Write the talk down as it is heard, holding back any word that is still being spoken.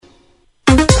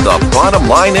the bottom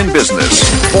line in business.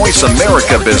 Voice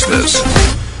America Business.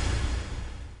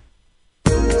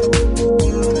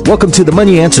 Welcome to the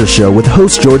Money Answer Show with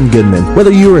host Jordan Goodman.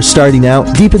 Whether you are starting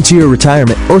out, deep into your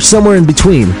retirement, or somewhere in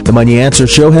between, the Money Answer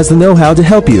Show has the know-how to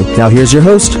help you. Now here's your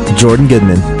host, Jordan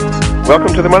Goodman.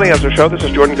 Welcome to the Money Answer Show. This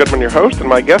is Jordan Goodman, your host, and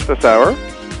my guest this hour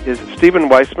is Steven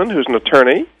Weisman, who's an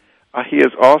attorney. He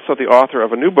is also the author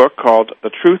of a new book called The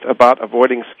Truth About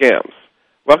Avoiding Scams.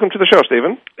 Welcome to the show,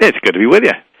 Steven. It's good to be with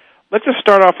you. Let's just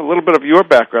start off a little bit of your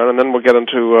background, and then we'll get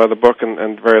into the book and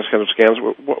various kinds of scams.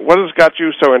 What has got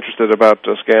you so interested about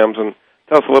scams, and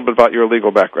tell us a little bit about your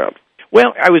legal background.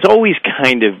 Well, I was always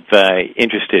kind of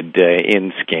interested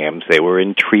in scams. They were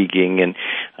intriguing, and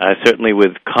certainly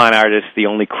with con artists, the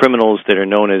only criminals that are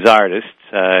known as artists,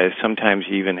 sometimes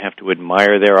you even have to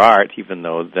admire their art, even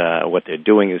though what they're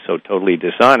doing is so totally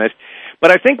dishonest.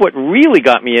 But I think what really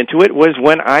got me into it was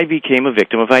when I became a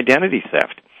victim of identity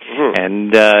theft. Mm-hmm.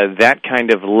 And that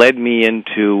kind of led me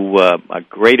into a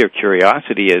greater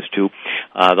curiosity as to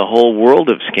the whole world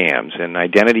of scams, and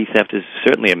identity theft is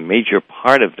certainly a major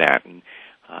part of that, and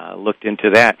looked into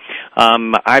that.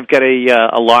 I've got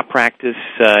a law practice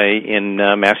in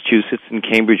Massachusetts, in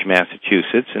Cambridge,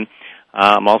 Massachusetts, and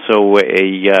I'm also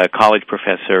a college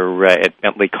professor at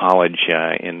Bentley College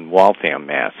in Waltham,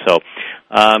 Mass. So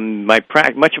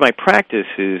much of my practice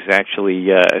is actually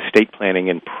estate planning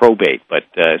and probate, but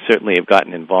certainly have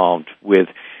gotten involved with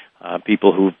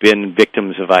people who've been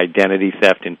victims of identity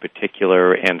theft in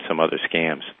particular and some other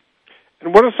scams.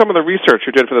 And what is some of the research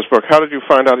you did for this book? How did you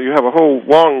find out? You have a whole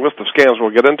long list of scams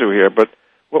we'll get into here, but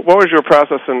what was your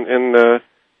process in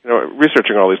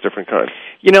researching all these different kinds?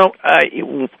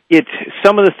 It's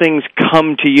some of the things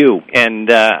come to you,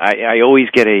 and I always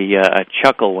get a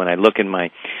chuckle when I look in my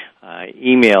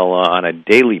email on a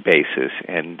daily basis,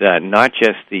 and not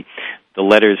just the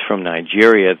letters from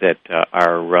Nigeria that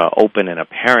are open and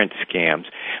apparent scams,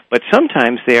 but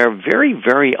sometimes they are very,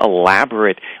 very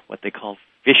elaborate, what they call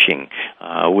phishing,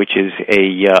 which is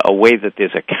a way that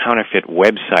there's a counterfeit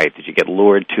website that you get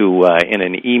lured to in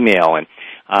an email. And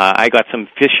I got some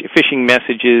phishing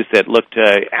messages that looked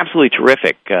absolutely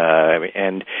terrific,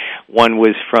 and one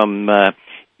was from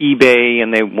eBay,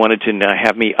 and they wanted to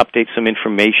have me update some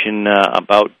information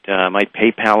about my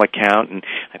PayPal account, and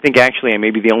I think actually I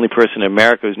may be the only person in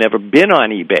America who's never been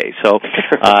on eBay, so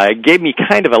it gave me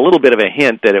kind of a little bit of a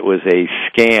hint that it was a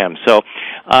scam. So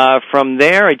from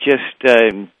there, I just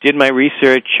did my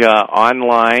research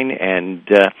online and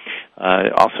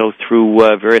also through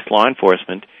various law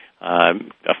enforcement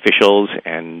officials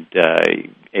and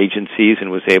agencies, and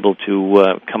was able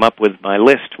to come up with my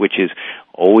list, which is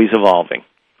always evolving.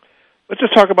 Let's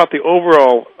just talk about the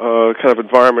overall kind of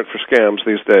environment for scams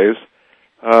these days.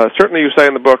 Certainly you say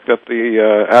in the book that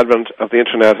the advent of the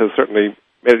Internet has certainly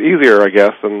made it easier, I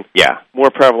guess, and more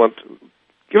prevalent.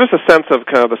 Give us a sense of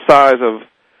kind of the size of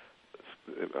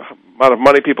amount of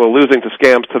money people are losing to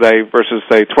scams today versus,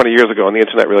 say, 20 years ago when the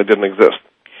Internet really didn't exist.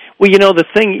 Well, the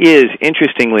thing is,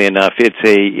 interestingly enough, it's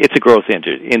a growth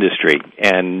industry,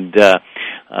 and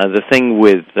the thing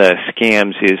with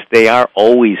scams is they are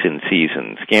always in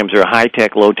season. Scams are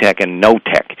high-tech, low-tech, and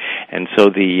no-tech, and so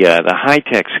the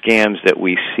high-tech scams that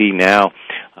we see now,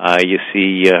 you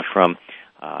see from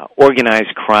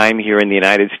organized crime here in the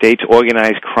United States,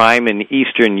 organized crime in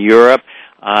Eastern Europe.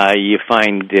 You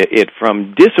find it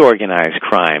from disorganized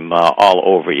crime all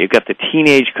over. You've got the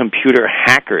teenage computer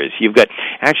hackers. You've got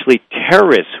actually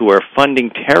terrorists who are funding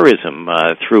terrorism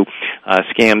through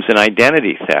scams and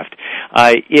identity theft.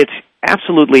 It's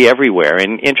absolutely everywhere.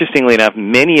 And interestingly enough,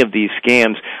 many of these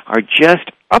scams are just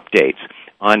updates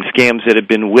on scams that have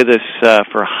been with us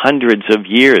for hundreds of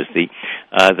years.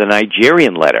 The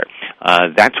Nigerian letter,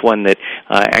 that's one that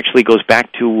actually goes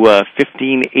back to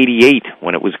 1588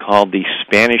 when it was called the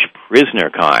Spanish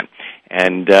prisoner con.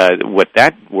 And what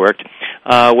that worked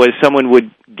was someone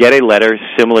would get a letter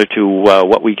similar to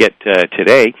what we get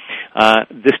today,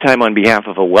 this time on behalf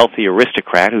of a wealthy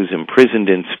aristocrat who's imprisoned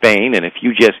in Spain, and if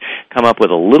you just come up with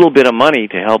a little bit of money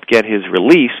to help get his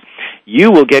release,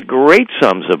 you will get great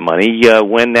sums of money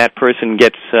when that person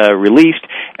gets released,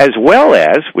 as well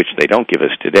as, which they don't give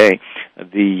us today,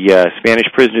 the Spanish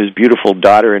prisoner's beautiful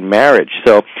daughter in marriage.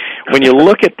 So when you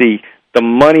look at the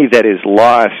money that is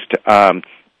lost,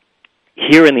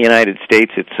 here in the United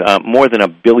States, it's more than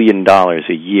 $1 billion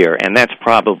a year, and that's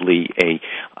probably a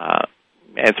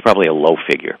low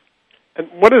figure. And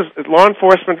what is law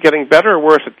enforcement getting better or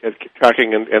worse at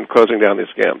tracking and closing down these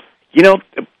scams?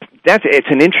 It's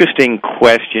an interesting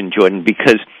question, Jordan,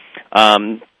 because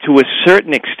to a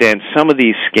certain extent, some of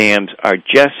these scams are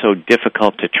just so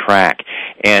difficult to track,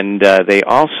 and they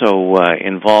also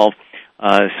involve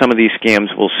some of these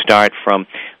scams will start from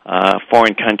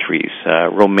foreign countries.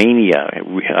 Romania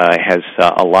has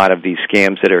a lot of these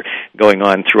scams that are going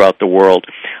on throughout the world.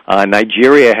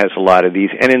 Nigeria has a lot of these.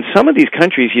 And in some of these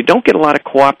countries, you don't get a lot of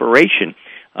cooperation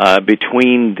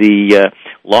between the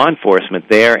law enforcement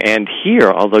there and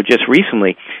here, although just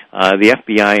recently the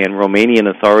FBI and Romanian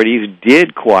authorities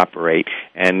did cooperate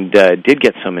and did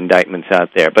get some indictments out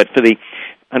there. But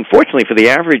unfortunately, for the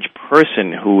average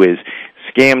person who is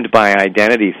scammed by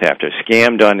identity theft or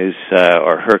scammed on his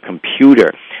or her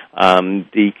computer, law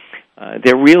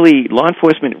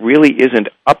enforcement really isn't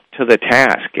up to the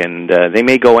task, and they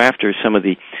may go after some of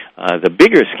the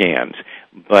bigger scams,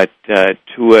 but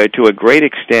to a great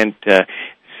extent,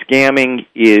 scamming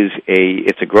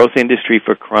it's a growth industry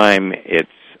for crime. It's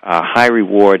a high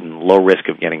reward and low risk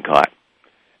of getting caught.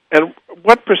 And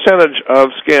what percentage of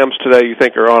scams today you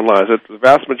think are online? Is it the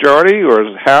vast majority, or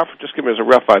is it half? Just give me a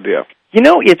rough idea. You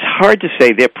know, it's hard to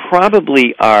say. There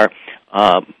probably are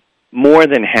more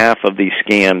than half of these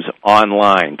scams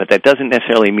online, but that doesn't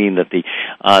necessarily mean that the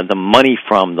money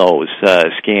from those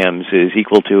scams is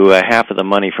equal to half of the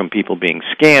money from people being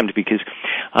scammed, because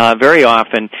very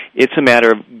often it's a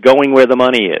matter of going where the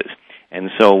money is. And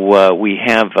so we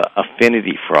have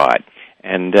affinity fraud.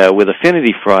 And with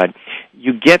affinity fraud,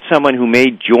 you get someone who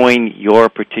may join your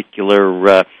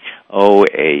particular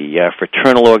a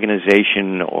fraternal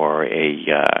organization or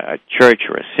a church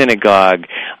or a synagogue,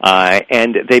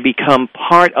 and they become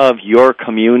part of your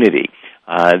community.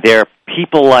 They're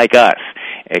people like us,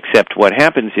 except what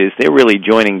happens is they're really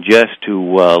joining just to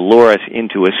lure us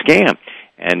into a scam.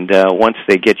 And once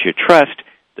they get your trust,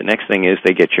 the next thing is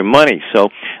they get your money. So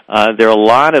there are a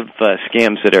lot of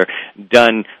scams that are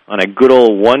done on a good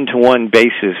old one-to-one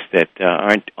basis that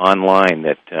aren't online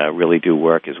that really do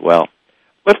work as well.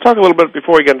 Let's talk a little bit,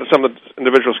 before we get into some of the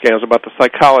individual scams, about the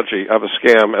psychology of a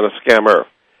scam and a scammer.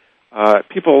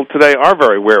 People today are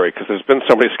very wary because there's been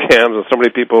so many scams and so many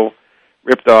people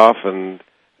ripped off, and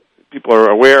people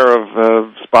are aware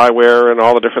of spyware and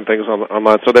all the different things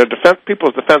online. So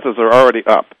people's defenses are already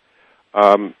up.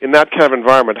 In that kind of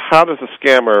environment, how does a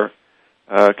scammer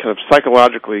kind of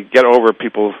psychologically get over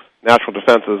people's natural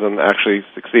defenses and actually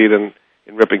succeed in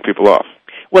ripping people off?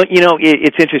 Well, you know,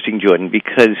 it's interesting, Jordan,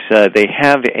 because they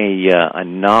have a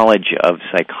knowledge of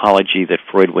psychology that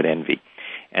Freud would envy.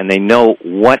 And they know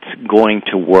what's going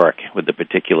to work with the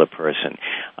particular person.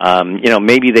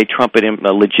 Maybe they trumpet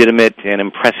a legitimate and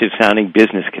impressive-sounding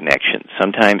business connection.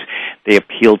 Sometimes they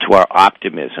appeal to our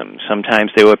optimism.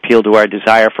 Sometimes they appeal to our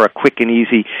desire for a quick and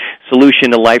easy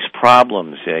solution to life's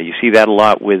problems. You see that a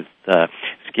lot with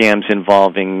scams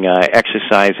involving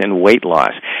exercise and weight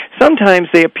loss. Sometimes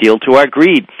they appeal to our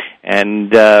greed.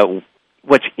 And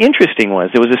what's interesting was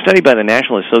there was a study by the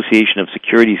National Association of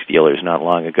Securities Dealers not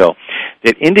long ago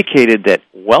that indicated that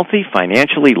wealthy,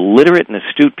 financially literate, and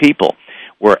astute people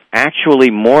were actually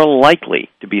more likely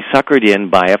to be suckered in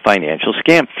by a financial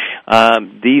scam.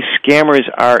 These scammers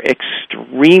are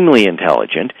extremely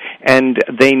intelligent, and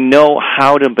they know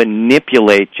how to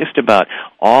manipulate just about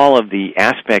all of the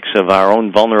aspects of our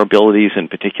own vulnerabilities and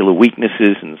particular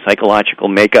weaknesses and psychological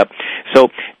makeup.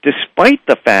 So despite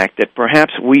the fact that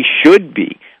perhaps we should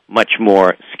be much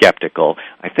more skeptical,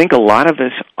 I think a lot of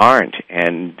us aren't,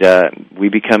 and we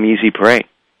become easy prey.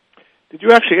 Did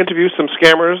you actually interview some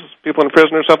scammers, people in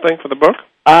prison or something, for the book?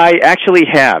 I actually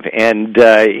have, and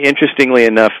interestingly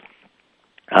enough,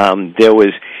 there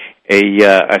was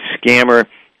a scammer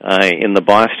in the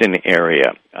Boston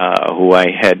area who I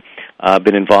had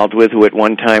been involved with, who at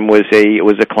one time was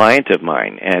a client of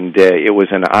mine, and it was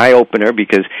an eye-opener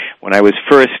because when I was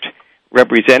first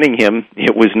representing him,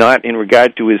 it was not in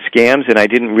regard to his scams, and I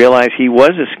didn't realize he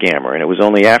was a scammer, and it was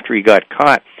only after he got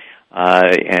caught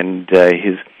and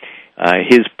his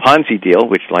Ponzi deal,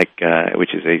 which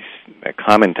is a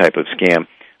common type of scam,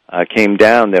 came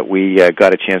down, that we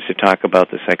got a chance to talk about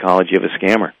the psychology of a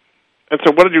scammer. And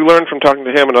so what did you learn from talking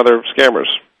to him and other scammers?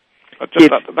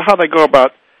 Just how they go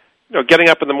about, getting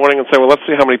up in the morning and say, well, let's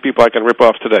see how many people I can rip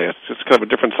off today. It's just kind of a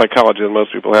different psychology than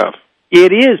most people have.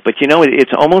 It is, but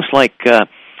it's almost like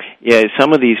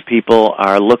some of these people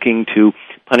are looking to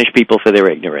punish people for their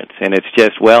ignorance. And it's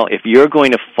just, well, if you're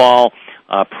going to fall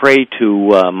prey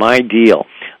to my deal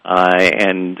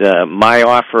and my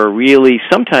offer, really,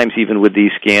 sometimes even with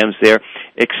these scams, they're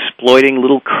exploiting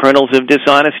little kernels of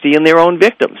dishonesty in their own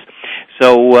victims.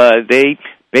 So they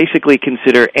basically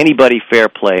consider anybody fair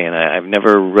play, and I've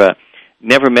never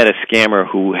met a scammer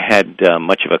who had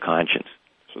much of a conscience.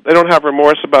 So they don't have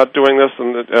remorse about doing this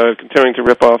and continuing to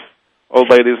rip off old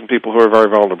ladies and people who are very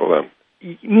vulnerable then?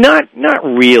 Not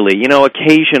really.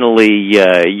 Occasionally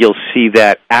you'll see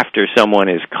that after someone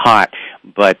is caught,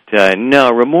 But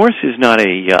no, remorse is not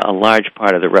a large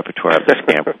part of the repertoire of the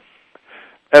scam.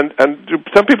 And do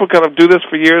some people kind of do this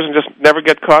for years and just never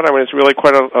get caught? I mean, it's really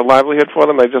quite a livelihood for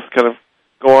them. They just kind of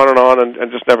go on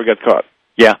and just never get caught.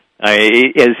 Yeah.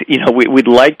 As you know, we'd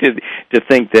like to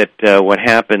think that what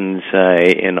happens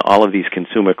in all of these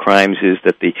consumer crimes is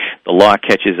that the law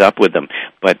catches up with them.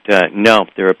 But no,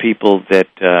 there are people that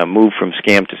move from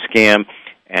scam to scam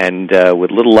and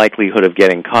with little likelihood of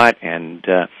getting caught, and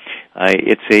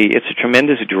it's a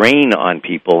tremendous drain on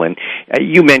people. And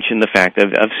you mentioned the fact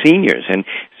of seniors, and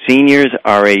seniors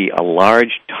are a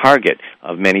large target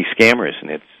of many scammers.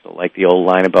 And it's like the old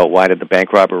line about why did the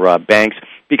bank robber rob banks?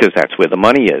 Because that's where the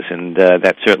money is, and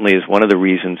that certainly is one of the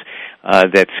reasons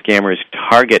that scammers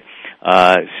target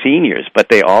seniors. But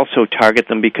they also target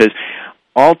them because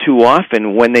all too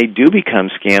often, when they do become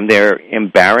scammed, they're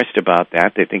embarrassed about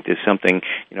that. They think there's something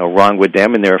wrong with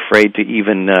them, and they're afraid to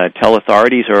even tell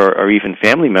authorities or even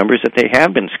family members that they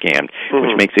have been scammed,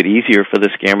 which makes it easier for the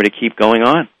scammer to keep going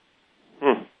on.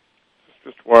 It's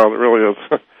just wild. It really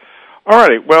is. All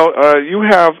righty. Well, you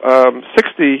have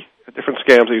 60 different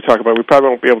scams that you talk about. We probably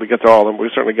won't be able to get to all of them.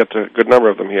 We certainly get to a good number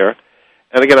of them here.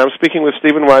 And again, I'm speaking with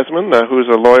Steven Weisman, who's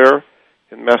a lawyer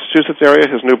in the Massachusetts area.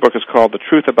 His new book is called The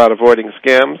Truth About Avoiding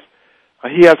Scams.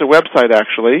 He has a website,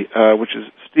 actually, which is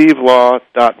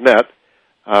stevelaw.net,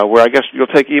 where I guess you'll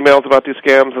take emails about these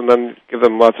scams and then give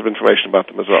them lots of information about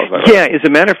them as well. Is that right? Yeah, as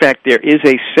a matter of fact, there is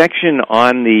a section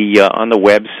on the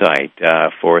website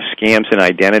for scams and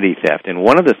identity theft. And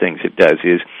one of the things it does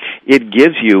is it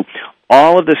gives you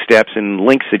all of the steps and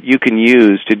links that you can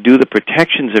use to do the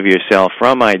protections of yourself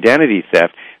from identity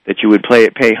theft that you would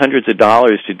pay hundreds of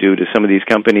dollars to do to some of these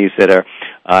companies that are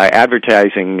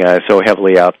advertising so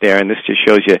heavily out there. And this just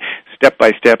shows you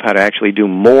step-by-step how to actually do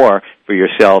more for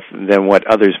yourself than what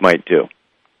others might do.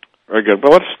 Very good.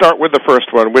 Well, let's start with the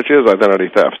first one, which is identity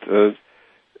theft.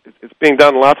 It's being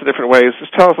done in lots of different ways.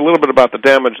 Just tell us a little bit about the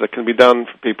damage that can be done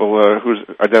for people whose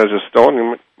identity is stolen.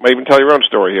 You might even tell your own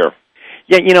story here.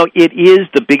 Yeah, it is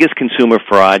the biggest consumer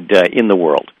fraud in the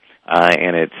world.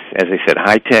 And it's, as I said,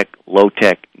 high-tech,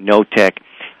 low-tech, no-tech.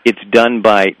 It's done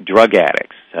by drug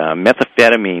addicts.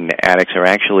 Methamphetamine addicts are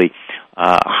actually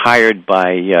hired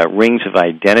by rings of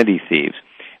identity thieves,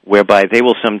 whereby they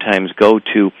will sometimes go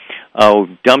to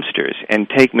dumpsters and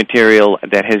take material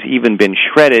that has even been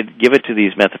shredded, give it to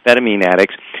these methamphetamine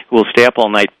addicts who will stay up all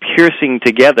night piercing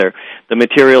together the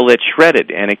material that's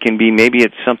shredded. And it can be, maybe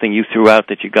it's something you threw out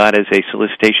that you got as a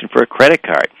solicitation for a credit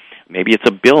card. Maybe it's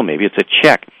a bill. Maybe it's a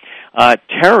check.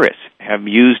 Terrorists have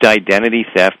used identity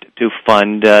theft to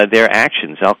fund their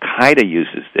actions. Al-Qaeda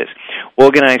uses this.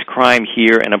 Organized crime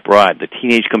here and abroad. The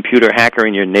teenage computer hacker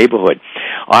in your neighborhood.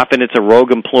 Often it's a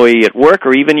rogue employee at work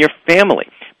or even your family.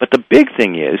 But the big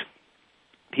thing is,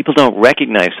 people don't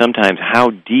recognize sometimes how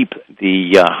deep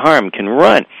the harm can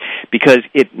run, because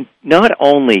it not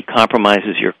only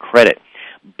compromises your credit,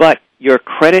 but your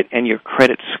credit and your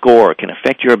credit score can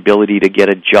affect your ability to get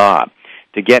a job,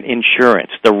 to get insurance,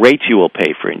 the rates you will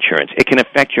pay for insurance. It can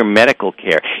affect your medical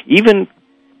care. Even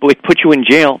it put you in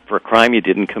jail for a crime you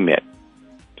didn't commit.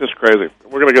 Just crazy.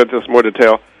 We're going to go into this in more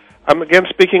detail. I'm again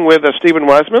speaking with Steven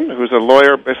Weisman, who's a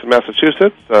lawyer based in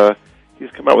Massachusetts. He's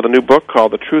come out with a new book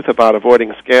called The Truth About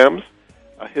Avoiding Scams.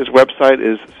 His website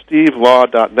is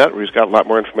stevelaw.net, where he's got a lot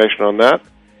more information on that.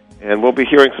 And we'll be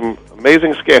hearing some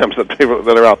amazing scams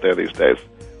that are out there these days.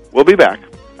 We'll be back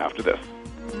after this.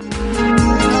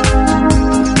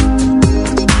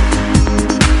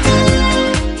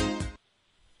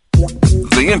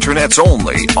 The Internet's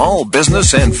only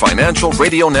all-business and financial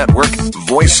radio network,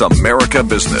 Voice America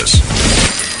Business.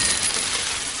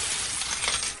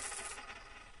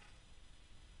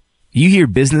 You hear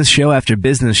business show after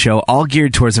business show all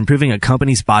geared towards improving a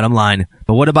company's bottom line.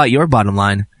 But what about your bottom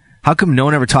line? How come no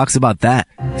one ever talks about that?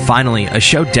 Finally, a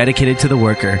show dedicated to the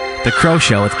worker. The Crow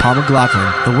Show with Paul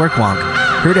McLaughlin, the Work Wonk.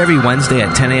 Heard every Wednesday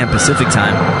at 10 a.m. Pacific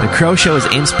Time, the Crow Show is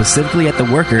aimed specifically at the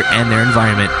worker and their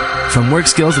environment. From work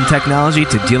skills and technology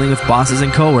to dealing with bosses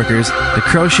and coworkers, the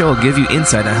Crow Show will give you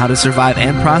insight on how to survive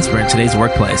and prosper in today's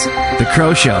workplace. The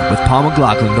Crow Show with Paul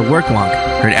McLaughlin, the Work Wonk.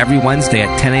 Heard every Wednesday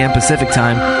at 10 a.m. Pacific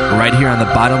Time, right here on the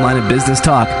Bottom Line of Business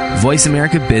Talk, Voice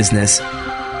America Business.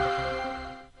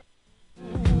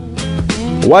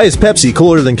 Why is Pepsi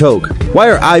cooler than Coke? Why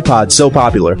are iPods so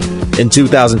popular? In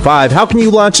 2005, how can you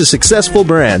launch a successful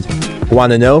brand?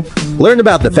 Want to know? Learn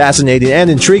about the fascinating and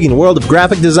intriguing world of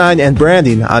graphic design and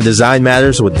branding on Design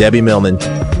Matters with Debbie Millman.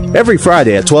 Every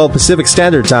Friday at 12 Pacific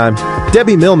Standard Time,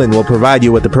 Debbie Millman will provide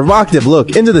you with a provocative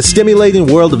look into the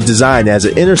stimulating world of design as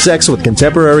it intersects with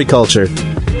contemporary culture.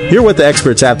 Hear what the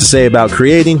experts have to say about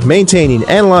creating, maintaining,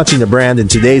 and launching a brand in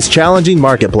today's challenging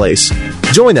marketplace.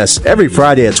 Join us every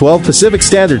Friday at 12 Pacific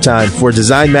Standard Time for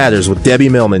Design Matters with Debbie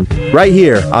Millman, right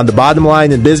here on the Bottom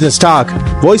Line in Business Talk,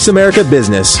 Voice America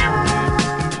Business.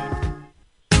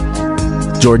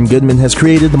 Jordan Goodman has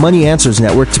created the Money Answers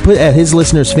Network to put at his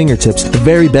listeners' fingertips the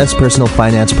very best personal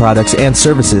finance products and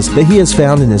services that he has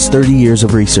found in his 30 years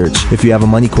of research. If you have a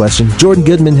money question, Jordan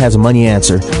Goodman has a money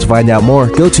answer. To find out more,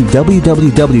 go to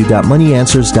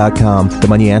www.moneyanswers.com. The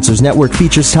Money Answers Network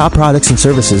features top products and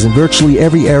services in virtually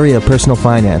every area of personal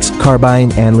finance, car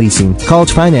buying and leasing,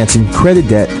 college financing, credit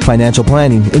debt, financial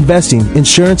planning, investing,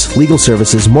 insurance, legal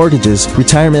services, mortgages,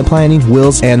 retirement planning,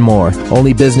 wills, and more.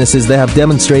 Only businesses that have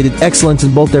demonstrated excellence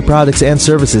in both their products and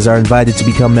services are invited to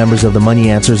become members of the Money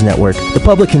Answers Network. The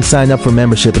public can sign up for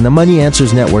membership in the Money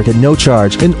Answers Network at no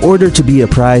charge in order to be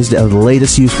apprised of the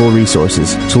latest useful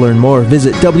resources. To learn more,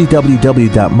 visit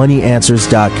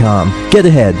www.moneyanswers.com. Get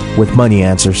ahead with Money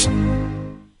Answers.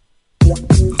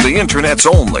 The Internet's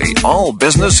only all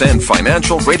business and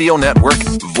financial radio network,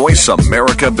 Voice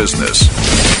America Business.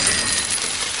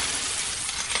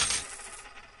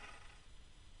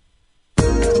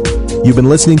 You've been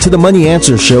listening to the Money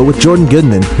Answers Show with Jordan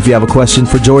Goodman. If you have a question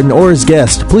for Jordan or his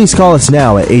guest, please call us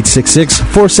now at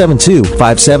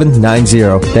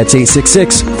 866-472-5790. That's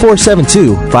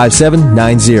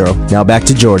 866-472-5790. Now back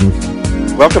to Jordan.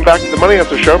 Welcome back to the Money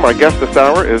Answers Show. My guest this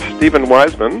hour is Steven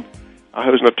Weisman,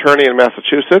 who's an attorney in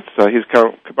Massachusetts. He's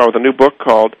come out with a new book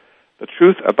called The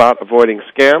Truth About Avoiding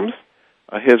Scams.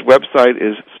 His website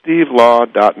is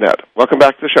stevelaw.net. Welcome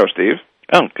back to the show, Steve.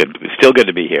 Oh, good. Still good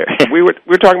to be here. we were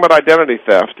talking about identity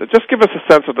theft. Just give us a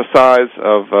sense of the size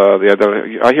of the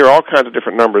identity. I hear all kinds of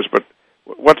different numbers, but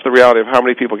what's the reality of how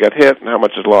many people get hit and how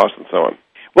much is lost and so on?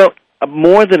 Well,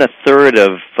 more than a third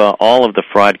of all of the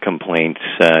fraud complaints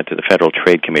to the Federal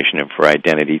Trade Commission for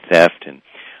identity theft, and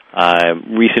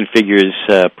recent figures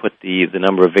put the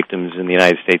number of victims in the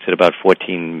United States at about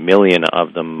 14 million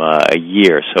of them a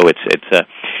year. So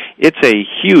it's a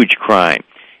huge crime,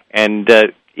 and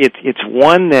it's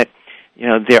one that, you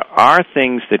know, there are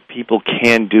things that people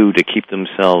can do to keep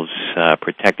themselves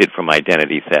protected from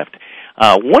identity theft.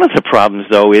 One of the problems,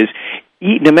 though, is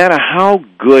no matter how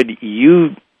good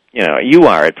you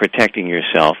are at protecting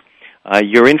yourself,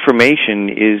 your information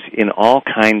is in all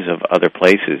kinds of other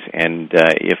places, and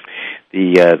if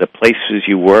the places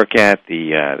you work at,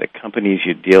 the companies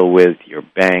you deal with, your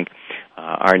bank,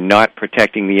 are not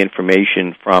protecting the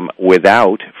information from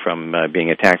being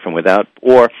attacked from without,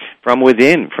 or from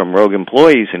within, from rogue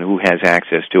employees and who has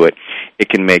access to it, it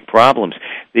can make problems.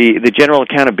 The General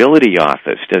Accountability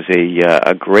Office does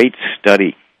a great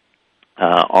study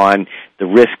on the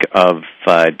risk of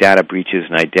data breaches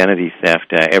and identity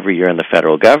theft every year in the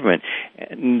federal government,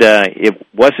 and it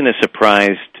wasn't a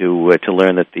surprise to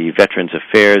learn that the Veterans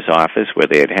Affairs Office, where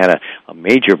they had a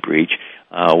major breach,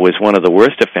 was one of the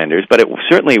worst offenders, but it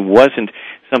certainly wasn't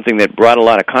something that brought a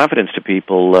lot of confidence to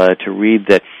people to read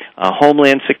that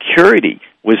Homeland Security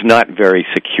was not very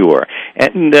secure.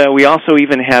 And we also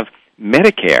even have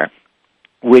Medicare,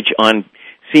 which on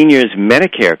seniors'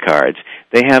 Medicare cards,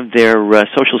 they have their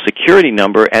Social Security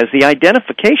number as the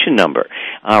identification number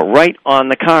right on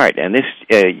the card. And this,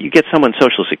 you get someone's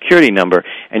Social Security number,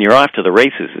 and you're off to the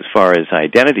races as far as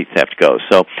identity theft goes.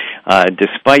 So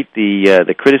despite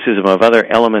the criticism of other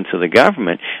elements of the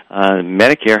government,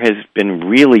 Medicare has been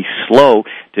really slow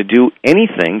to do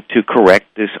anything to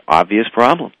correct this obvious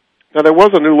problem. Now, there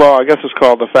was a new law, I guess it's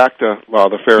called the FACTA law,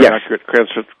 the Fair and Accurate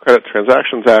Credit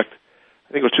Transactions Act.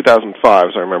 I think it was 2005,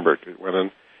 as I remember it went in.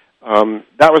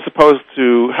 That was supposed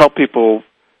to help people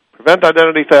prevent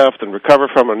identity theft and recover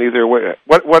from it in either way.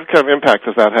 What kind of impact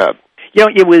has that had? You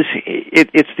know,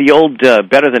 it's the old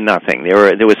better than nothing.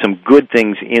 There were some good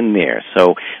things in there.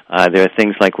 So there are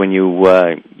things like when you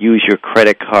use your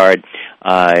credit card,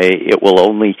 it will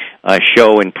only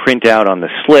show and print out on the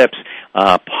slips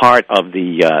part of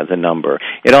the number.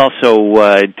 It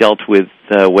also dealt with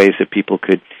ways that people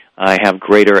could have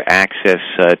greater access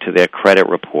to their credit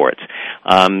reports.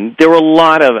 There were a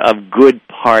lot of good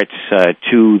parts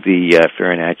to the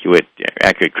Fair and Accurate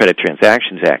Credit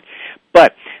Transactions Act,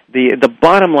 but the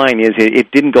bottom line is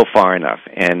it didn't go far enough.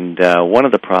 And one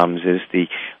of the problems is the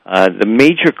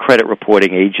major credit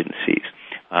reporting agencies,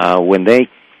 when they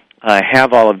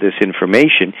have all of this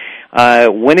information,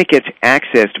 when it gets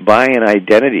accessed by an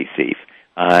identity thief,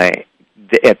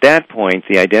 at that point,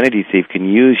 the identity thief can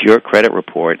use your credit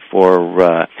report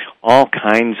for all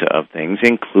kinds of things,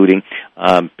 including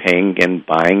paying and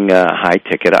buying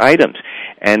high-ticket items.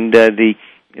 And the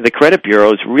the credit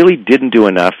bureaus really didn't do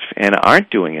enough and aren't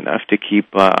doing enough to keep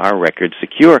our records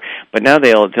secure. But now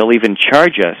they'll even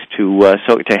charge us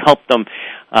to help them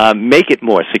make it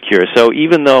more secure. So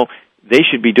even though they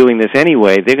should be doing this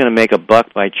anyway, they're going to make a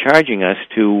buck by charging us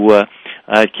to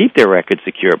keep their records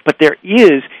secure. But there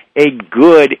is a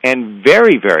good and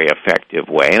very, very effective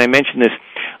way, and I mentioned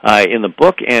this in the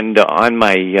book and on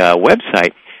my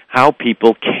website, how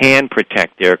people can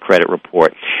protect their credit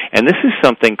report. And this is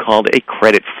something called a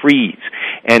credit freeze.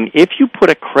 And if you put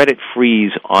a credit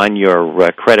freeze on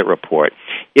your credit report,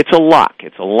 it's a lock.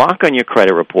 It's a lock on your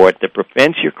credit report that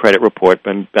prevents your credit report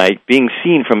by being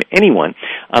seen from anyone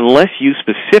unless you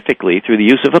specifically, through the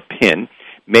use of a PIN,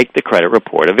 make the credit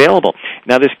report available.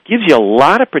 Now, this gives you a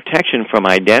lot of protection from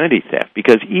identity theft,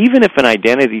 because even if an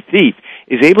identity thief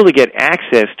is able to get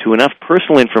access to enough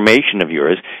personal information of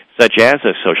yours, such as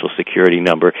a Social Security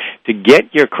number, to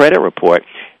get your credit report,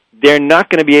 they're not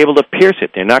going to be able to pierce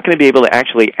it. They're not going to be able to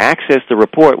actually access the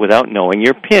report without knowing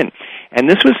your PIN. And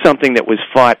this was something that was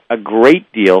fought a great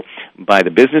deal by the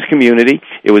business community.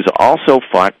 It was also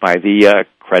fought by the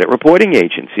credit reporting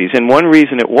agencies. And one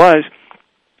reason it was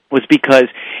because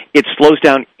it slows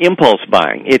down impulse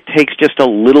buying. It takes just a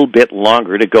little bit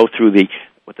longer to go through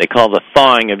what they call the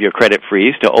thawing of your credit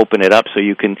freeze to open it up so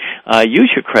you can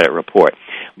use your credit report.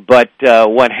 But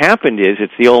what happened is,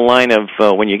 it's the old line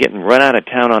of when you're getting run out of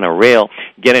town on a rail,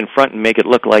 get in front and make it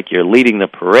look like you're leading the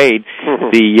parade.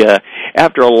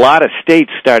 After a lot of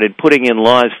states started putting in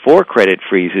laws for credit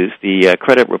freezes, the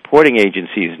credit reporting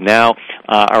agencies now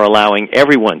are allowing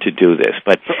everyone to do this.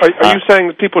 But so are you saying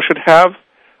that people should have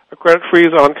a credit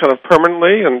freeze on kind of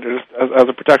permanently and just as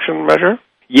a protection measure?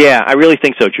 Yeah, I really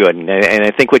think so, Jordan. And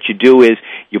I think what you do is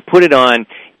you put it on.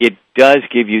 It does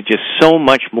give you just so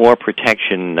much more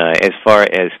protection as far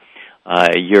as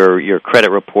your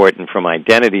credit report and from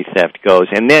identity theft goes.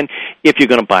 And then if you're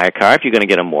going to buy a car, if you're going to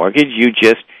get a mortgage, you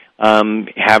just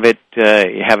have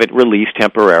it released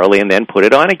temporarily and then put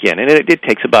it on again. And it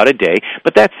takes about a day,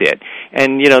 but that's it.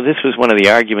 And, this was one of the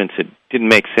arguments that didn't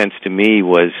make sense to me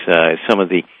was some of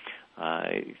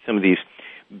these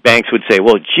banks would say,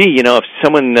 well, gee, if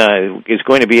someone is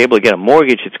going to be able to get a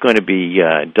mortgage, it's going to be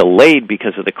delayed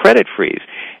because of the credit freeze.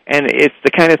 And it's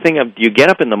the kind of thing of you get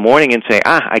up in the morning and say,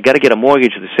 I got to get a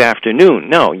mortgage this afternoon.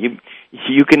 No,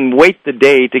 you can wait the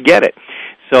day to get it.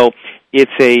 So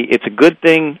it's a good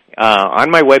thing. On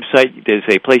my website, there's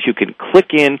a place you can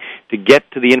click in to get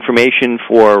to the information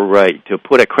to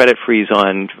put a credit freeze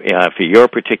on for your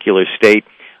particular state.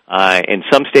 In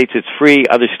some states it's free,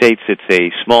 other states it's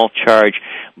a small charge,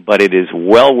 but it is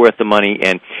well worth the money,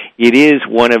 and it is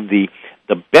one of the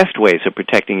best ways of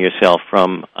protecting yourself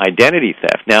from identity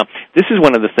theft. Now, this is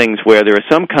one of the things where there are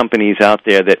some companies out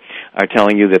there that are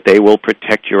telling you that they will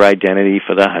protect your identity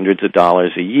for the hundreds of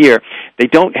dollars a year. They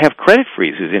don't have credit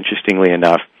freezes, interestingly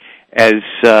enough, as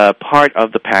part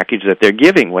of the package that they're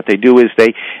giving. What they do is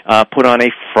they put on a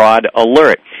fraud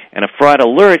alert. And a fraud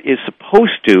alert is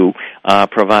supposed to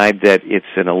provide that it's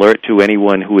an alert to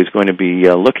anyone who is going to be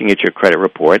looking at your credit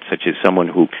report, such as someone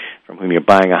from whom you're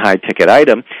buying a high-ticket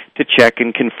item, to check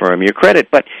and confirm your credit.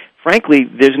 But frankly,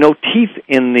 there's no teeth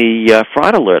in the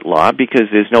fraud alert law because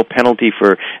there's no penalty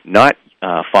for not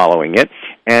following it,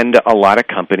 and a lot of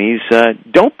companies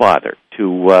don't bother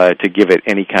to give it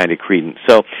any kind of credence.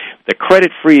 So the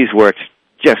credit freeze works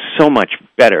just so much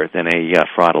better than a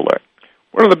fraud alert.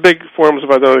 One of the big forms of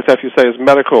identity theft, you say, is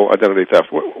medical identity theft.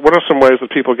 What are some ways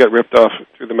that people get ripped off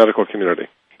through the medical community?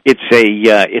 It's a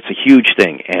huge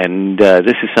thing, and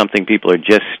this is something people are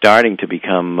just starting to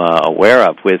become aware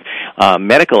of with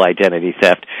medical identity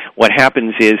theft. What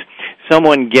happens is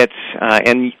someone gets,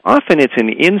 and often it's an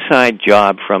inside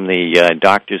job from the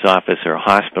doctor's office or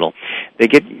hospital. They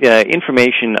get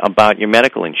information about your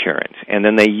medical insurance, and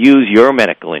then they use your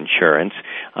medical insurance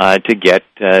to get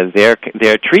their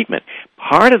treatment.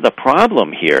 Part of the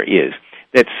problem here is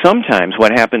that sometimes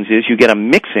what happens is you get a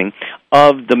mixing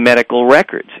of the medical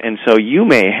records. And so you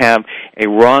may have a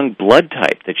wrong blood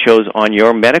type that shows on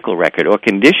your medical record, or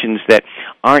conditions that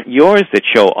aren't yours that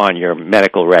show on your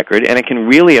medical record, and it can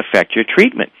really affect your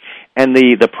treatment. And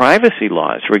the privacy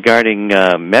laws regarding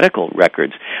medical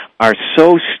records are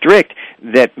so strict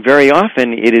that very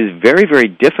often it is very, very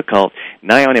difficult,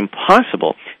 nigh on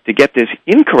impossible, to get this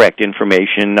incorrect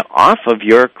information off of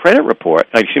your credit report,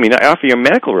 off of your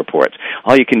medical reports.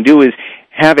 All you can do is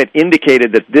have it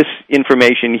indicated that this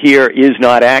information here is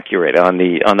not accurate on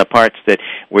the parts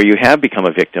where you have become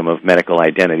a victim of medical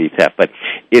identity theft. But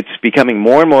it's becoming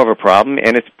more and more of a problem,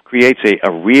 and it creates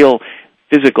a real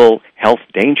physical health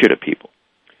danger to people.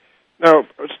 Now,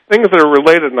 things that are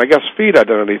related, and I guess feed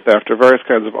identity theft, are various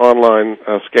kinds of online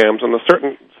scams. And the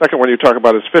second one you talk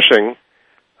about is phishing,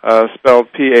 spelled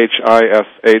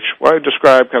P-H-I-S-H. Why don't you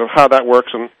describe kind of how that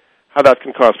works and how that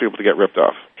can cause people to get ripped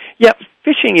off? Yeah,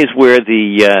 phishing is where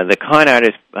the con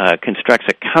artist constructs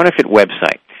a counterfeit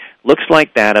website. Looks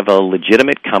like that of a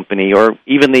legitimate company or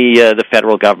even the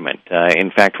federal government. In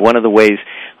fact, one of the ways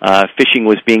phishing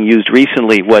was being used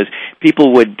recently was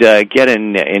people would get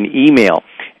an email,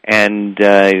 and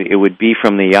it would be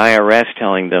from the IRS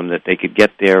telling them that they could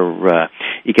get their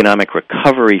Economic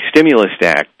Recovery Stimulus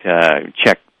Act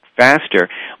check faster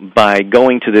by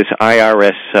going to this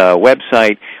IRS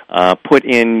website, put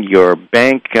in your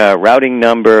bank routing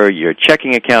number, your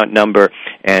checking account number,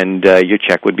 and your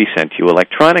check would be sent to you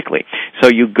electronically. So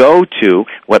you go to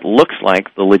what looks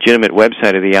like the legitimate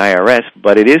website of the IRS,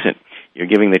 but it isn't. You're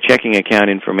giving the checking account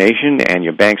information and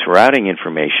your bank's routing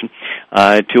information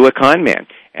to a con man.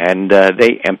 And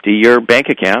they empty your bank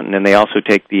account, and then they also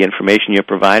take the information you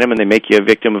provide them, and they make you a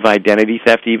victim of identity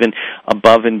theft even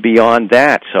above and beyond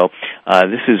that. So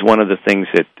this is one of the things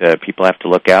that people have to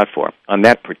look out for. On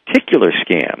that particular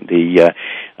scam, the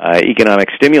economic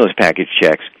stimulus package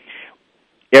checks,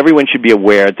 everyone should be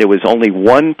aware there was only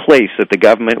one place that the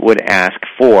government would ask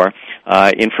for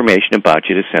information about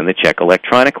you to send the check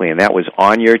electronically, and that was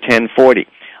on your 1040.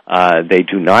 They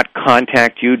do not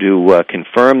contact you to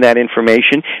confirm that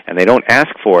information, and they don't ask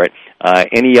for it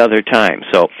any other time.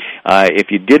 So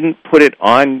if you didn't put it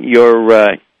on your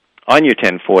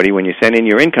 1040 when you send in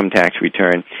your income tax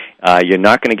return, you're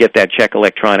not going to get that check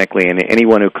electronically, and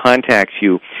anyone who contacts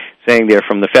you saying they're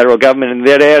from the federal government and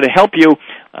they're there to help you,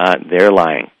 they're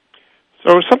lying.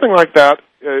 So something like that,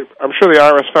 I'm sure the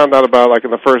IRS found out about like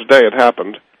in the first day it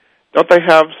happened. Don't they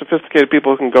have sophisticated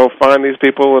people who can go find these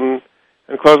people and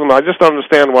close them? I just don't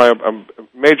understand why a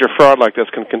major fraud like this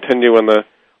can continue and the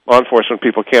law enforcement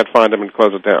people can't find them and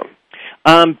close it down.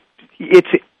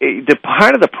 The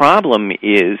part of the problem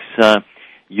is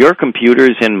your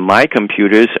computers and my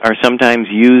computers are sometimes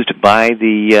used by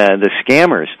the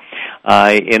scammers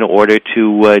in order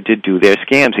to do their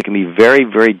scams. It can be very,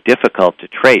 very difficult to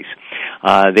trace.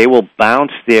 They will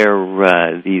bounce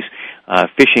these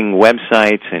phishing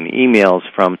websites and emails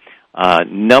from a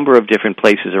number of different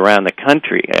places around the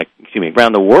country,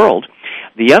 around the world.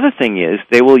 The other thing is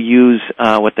they will use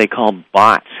what they call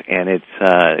bots, and it's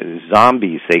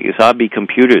zombie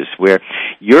computers, where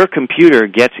your computer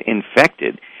gets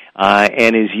infected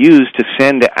and is used to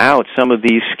send out some of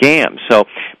these scams. So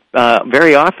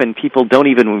very often people don't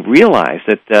even realize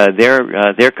that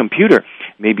their computer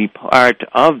may be part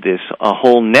of this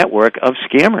whole network of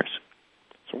scammers.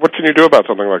 So what can you do about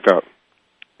something like that?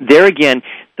 There again,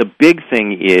 the big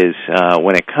thing is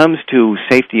when it comes to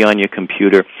safety on your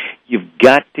computer, you've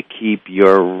got to keep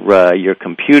your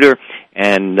computer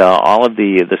and all of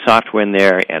the software in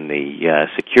there and the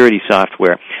security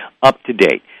software up to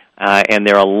date. And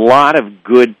there are a lot of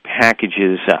good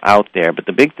packages out there, but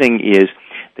the big thing is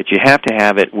that you have to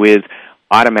have it with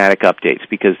automatic updates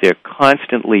because they're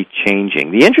constantly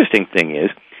changing. The interesting thing is,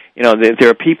 there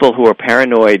are people who are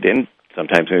paranoid, and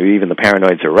sometimes maybe even the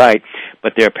paranoids are right,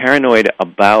 but they're paranoid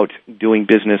about doing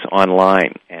business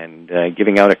online and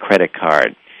giving out a credit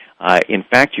card. In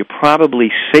fact, you're probably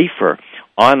safer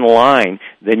online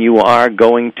than you are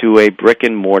going to a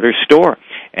brick-and-mortar store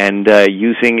and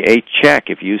using a check.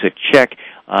 If you use a check,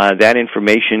 that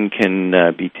information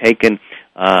can be taken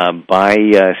by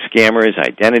scammers,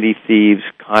 identity thieves,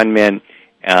 con men,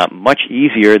 much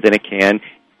easier than it can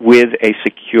with a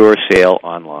secure sale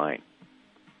online.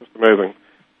 That's amazing.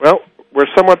 Well, we're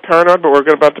somewhat paranoid, but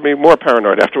we're about to be more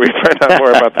paranoid after we find out more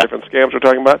about the different scams we're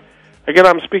talking about. Again,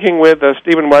 I'm speaking with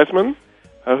Steven Weisman,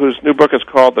 whose new book is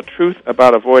called The Truth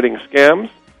About Avoiding Scams.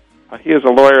 He is a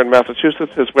lawyer in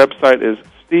Massachusetts. His website is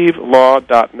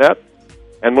stevelaw.net,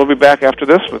 and we'll be back after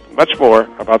this with much more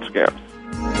about scams.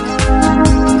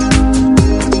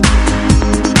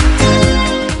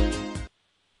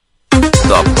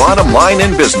 The bottom line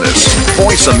in business.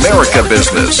 Voice America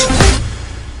Business.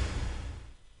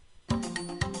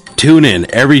 Tune in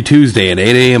every Tuesday at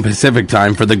 8 a.m. Pacific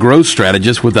Time for The Growth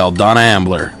Strategist with Eldonna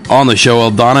Ambler. On the show,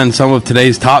 Eldonna and some of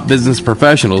today's top business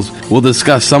professionals will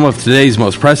discuss some of today's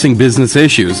most pressing business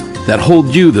issues that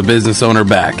hold you, the business owner,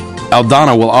 back.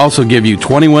 Eldonna will also give you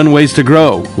 21 ways to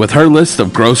grow with her list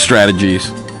of growth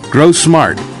strategies. Grow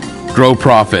smart, grow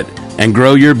profit, and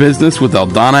grow your business with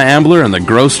Eldonna Ambler and The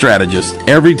Growth Strategist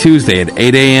every Tuesday at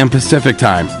 8 a.m. Pacific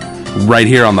Time, right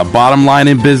here on the Bottom Line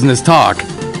in Business Talk,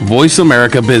 Voice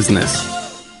America Business.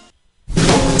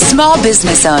 Small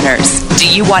business owners, Do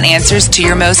you want answers to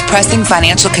your most pressing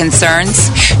financial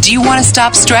concerns? Do you want to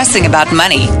stop stressing about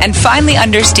money and finally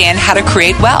understand how to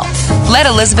create wealth? Let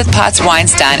Elizabeth Potts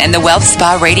Weinstein and the Wealth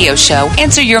Spa Radio Show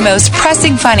answer your most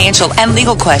pressing financial and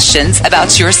legal questions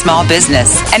about your small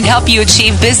business and help you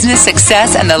achieve business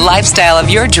success and the lifestyle of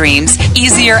your dreams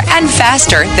easier and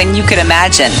faster than you could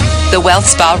imagine. The Wealth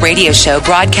Spa Radio Show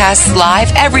broadcasts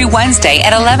live every Wednesday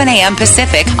at 11 a.m.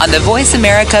 Pacific on the Voice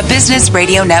America Business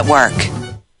Radio Network.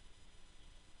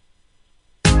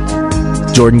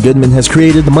 Jordan Goodman has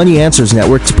created the Money Answers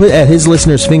Network to put at his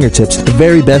listeners' fingertips the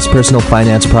very best personal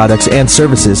finance products and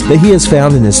services that he has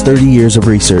found in his 30 years of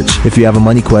research. If you have a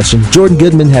money question, Jordan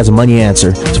Goodman has a money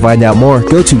answer. To find out more,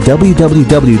 go to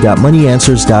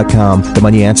www.moneyanswers.com. The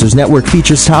Money Answers Network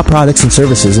features top products and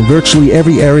services in virtually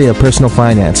every area of personal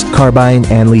finance, car buying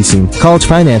and leasing, college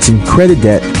financing, credit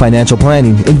debt, financial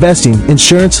planning, investing,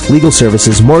 insurance, legal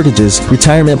services, mortgages,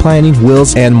 retirement planning,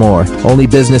 wills, and more. Only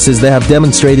businesses that have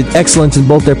demonstrated excellence in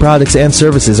both their products and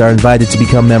services are invited to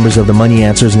become members of the Money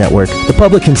Answers Network. The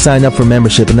public can sign up for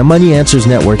membership in the Money Answers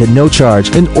Network at no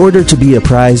charge in order to be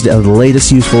apprised of the latest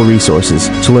useful resources.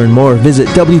 To learn more, visit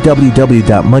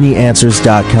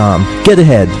www.moneyanswers.com. Get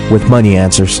ahead with Money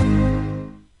Answers.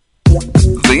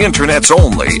 The Internet's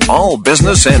only all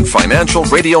business and financial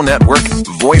radio network,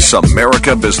 Voice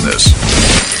America Business.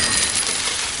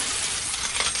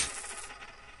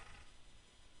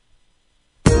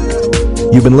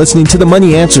 You've been listening to the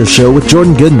Money Answers Show with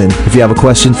Jordan Goodman. If you have a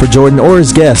question for Jordan or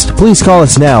his guest, please call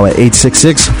us now at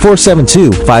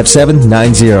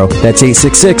 866-472-5790. That's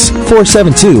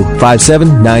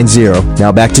 866-472-5790.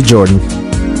 Now back to Jordan.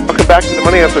 Welcome back to the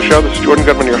Money Answers Show. This is Jordan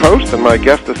Goodman, your host, and my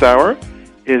guest this hour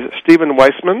is Steven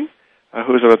Weisman,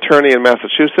 who's an attorney in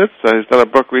Massachusetts. He's done a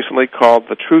book recently called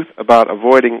The Truth About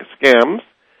Avoiding Scams.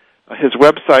 His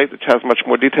website, which has much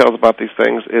more details about these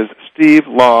things, is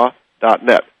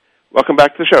stevelaw.net. Welcome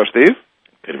back to the show, Steve.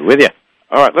 Good to be with you.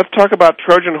 All right, let's talk about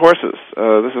Trojan horses.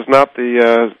 This is not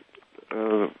from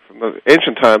the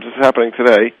ancient times. This is happening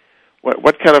today.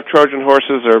 What kind of Trojan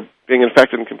horses are being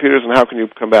infected in computers, and how can you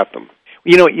combat them?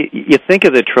 You know, you think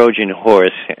of the Trojan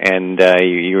horse, and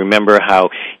you remember how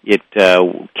it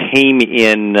came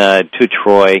in to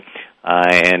Troy,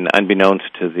 and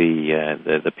unbeknownst to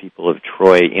the people of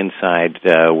Troy, inside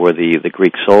were the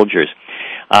Greek soldiers.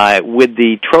 With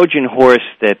the Trojan horse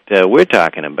that we're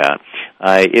talking about,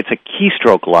 it's a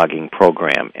keystroke logging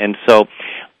program. And so,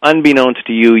 unbeknownst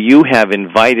to you, you have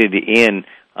invited in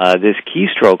this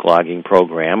keystroke logging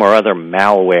program, or other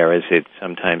malware as it's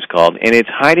sometimes called, and it's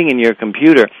hiding in your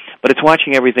computer, but it's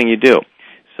watching everything you do.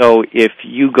 So if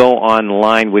you go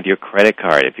online with your credit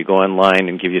card, if you go online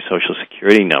and give your Social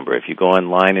Security number, if you go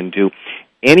online and do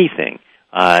anything,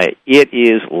 it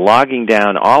is logging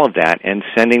down all of that and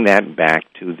sending that back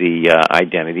to the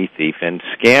identity thief and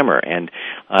scammer. And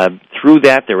through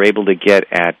that, they're able to get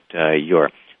at your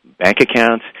bank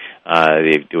accounts.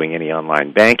 They're doing any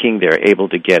online banking. They're able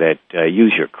to get at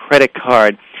use your credit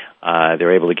card.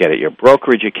 They're able to get at your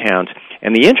brokerage accounts.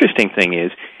 And the interesting thing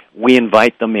is we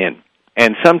invite them in.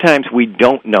 And sometimes we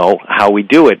don't know how we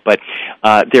do it, but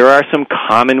there are some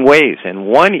common ways. And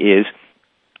one is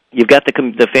you've got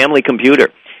the family computer,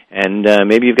 and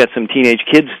maybe you've got some teenage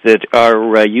kids that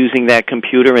are using that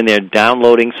computer and they're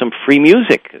downloading some free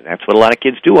music. That's what a lot of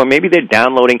kids do. Or maybe they're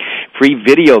downloading free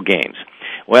video games.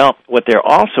 Well, what they're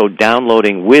also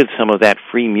downloading with some of that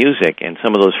free music and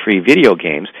some of those free video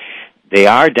games, they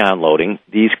are downloading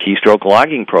these keystroke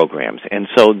logging programs. And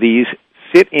so these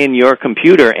sit in your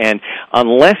computer, and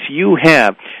unless you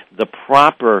have the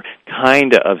proper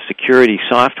kind of security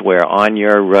software on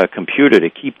your computer to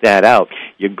keep that out,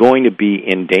 you're going to be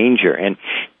in danger. And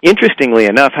interestingly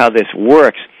enough, how this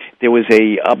works, there was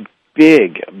a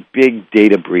big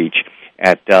data breach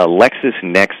at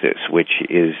LexisNexis, which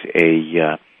is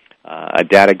a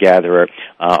data gatherer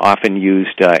often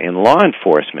used in law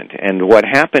enforcement. And what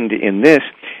happened in this,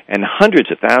 and hundreds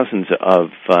of thousands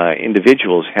of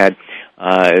individuals had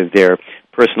their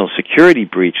personal security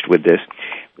breached with this.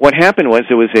 What happened was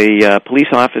there was a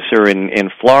police officer in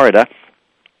Florida,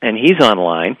 and he's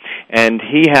online, and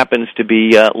he happens to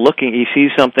be looking, he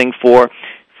sees something for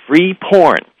free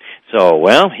porn. So,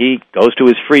 well, he goes to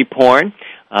his free porn,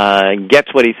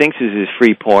 gets what he thinks is his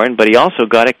free porn, but he also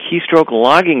got a keystroke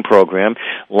logging program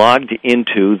logged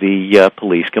into the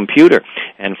police computer.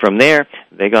 And from there,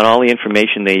 they got all the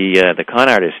information the con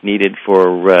artist needed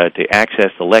to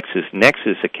access the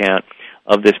LexisNexis account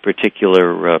of this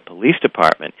particular police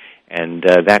department. And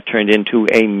that turned into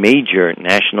a major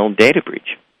national data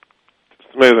breach.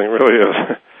 It's amazing, it really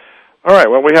is. All right,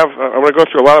 well, we have, I'm going to go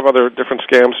through a lot of other different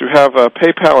scams. You have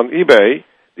PayPal and eBay.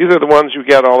 these are the ones you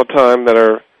get all the time that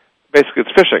are basically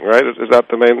it's phishing, right? Is that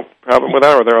the main problem with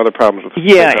that, or are there other problems with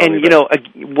phishing? Yeah,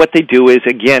 and what they do is,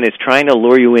 again, is trying to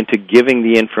lure you into giving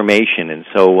the information. And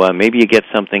so maybe you get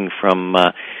something from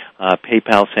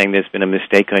PayPal saying there's been a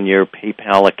mistake on your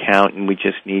PayPal account, and we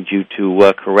just need you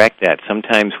to correct that.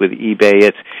 Sometimes with eBay,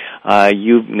 it's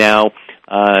you now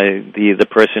the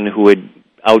person who would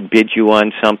outbid you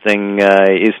on something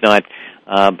is not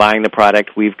buying the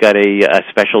product. We've got a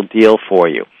special deal for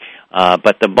you.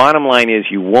 But the bottom line is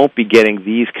you won't be getting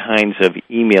these kinds of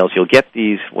emails. You'll get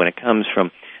these when it comes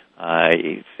from,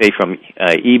 say, from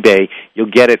eBay.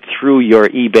 You'll get it through your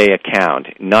eBay account,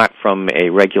 not from a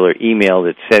regular email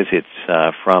that says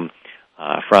it's from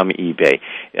eBay.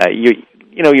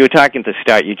 You were talking at the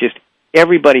start.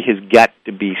 Everybody has got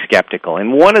to be skeptical.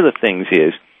 And one of the things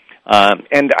is,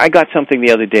 and I got something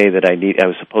the other day that I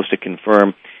was supposed to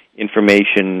confirm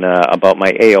information about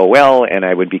my AOL, and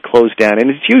I would be closed down. And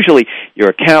it's usually your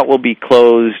account will be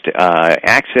closed,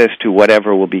 access to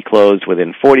whatever will be closed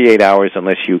within 48 hours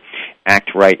unless you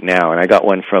act right now. And I got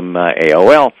one from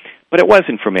AOL, but it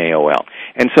wasn't from AOL.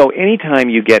 And so anytime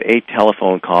you get a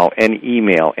telephone call, an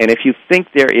email, and if you think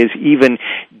there is even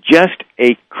just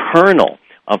a kernel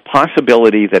of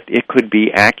possibility that it could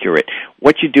be accurate,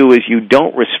 what you do is you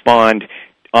don't respond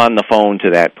on the phone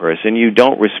to that person. You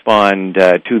don't respond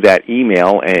to that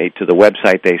email, to the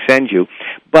website they send you,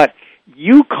 but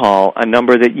you call a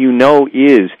number that you know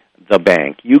is the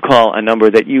bank. You call a number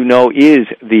that you know is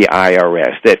the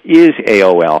IRS, that is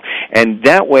AOL, and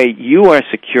that way you are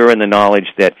secure in the knowledge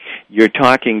that you're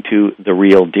talking to the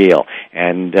real deal.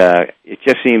 And it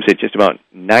just seems that just about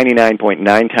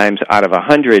 99.9 times out of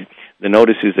 100, the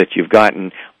notices that you've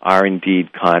gotten are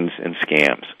indeed cons and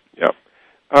scams.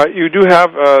 You do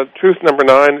have truth number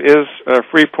 9 is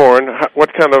free porn.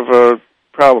 What kind of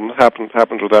problem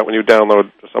happens with that when you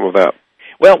download some of that?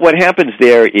 Well, what happens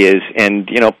there is, and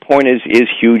porn is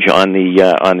huge on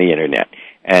the internet.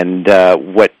 And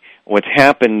what's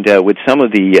happened with some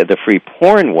of the free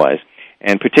porn was,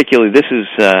 and particularly this is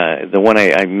the one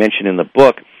I mentioned in the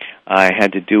book.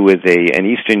 Had to do with an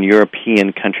Eastern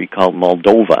European country called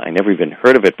Moldova. I never even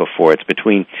heard of it before. It's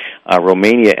between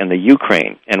Romania and the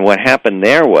Ukraine. And what happened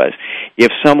there was,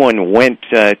 if someone went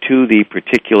to the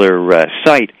particular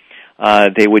site,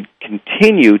 they would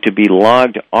continue to be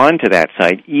logged onto that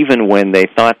site even when they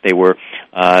thought they were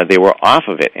off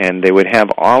of it, and they would have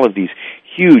all of these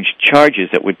huge charges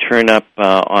that would turn up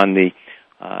on the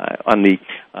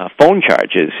phone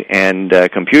charges and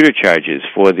computer charges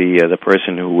for the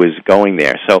person who was going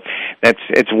there. So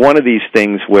it's one of these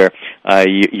things where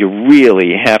you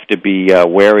really have to be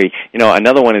wary.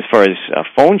 Another one as far as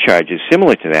phone charges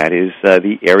similar to that is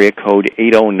the area code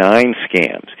 809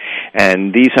 scams.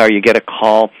 And these are, you get a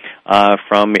call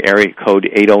from area code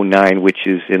 809, which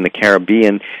is in the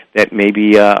Caribbean, that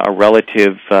maybe a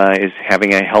relative is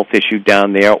having a health issue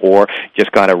down there or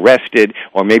just got arrested,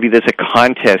 or maybe there's a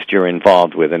contest you're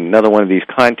involved with, another one of these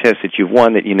contests that you've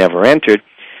won that you never entered,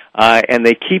 and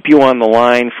they keep you on the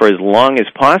line for as long as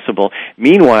possible.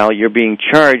 Meanwhile, you're being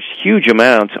charged huge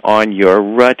amounts on your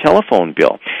telephone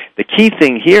bill. The key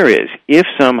thing here is, if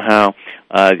somehow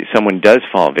someone does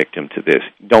fall victim to this,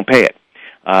 don't pay it.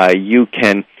 You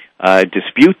can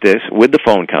dispute this with the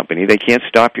phone company. They can't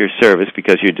stop your service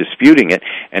because you're disputing it.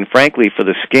 And frankly, for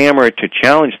the scammer to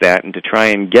challenge that and to try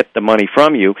and get the money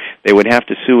from you, they would have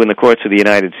to sue in the courts of the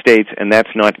United States, and that's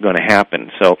not going to happen.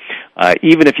 So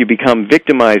even if you become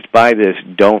victimized by this,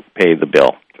 don't pay the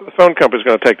bill. So the phone company's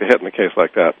going to take the hit in a case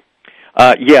like that?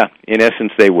 Yeah, in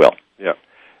essence, they will. Yeah.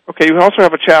 Okay, you also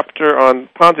have a chapter on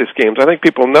Ponzi schemes. I think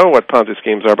people know what Ponzi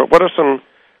schemes are, but what are some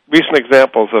recent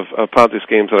examples of Ponzi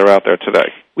schemes that are out there today?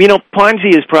 Ponzi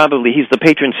is he's the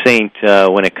patron saint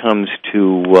when it comes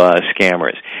to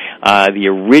scammers. The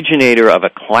originator of a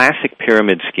classic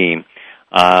pyramid scheme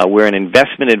where an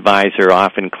investment advisor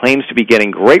often claims to be getting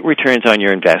great returns on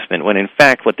your investment, when in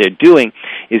fact what they're doing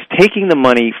is taking the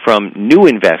money from new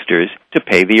investors to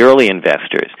pay the early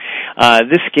investors.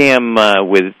 This scam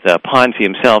with Ponzi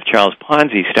himself, Charles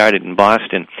Ponzi, started in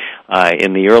Boston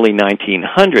in the early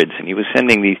 1900s, and he was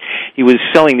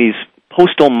selling these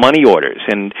postal money orders,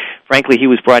 and frankly he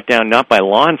was brought down not by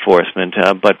law enforcement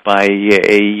but by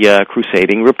a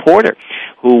crusading reporter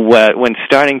who, when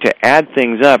starting to add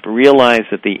things up, realized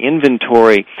that the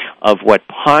inventory of what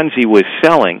Ponzi was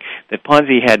selling, that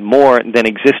Ponzi had more than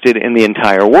existed in the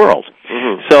entire world.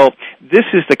 Mm-hmm. So this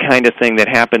is the kind of thing that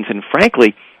happens, and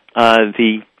frankly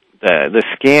the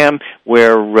scam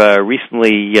where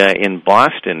recently in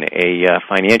Boston a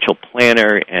financial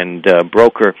planner and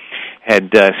broker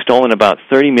had stolen about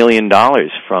 $30 million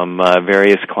from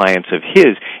various clients of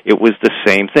his. It was the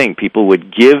same thing. People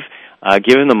would give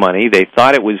him the money. They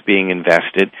thought it was being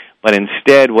invested, but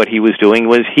instead what he was doing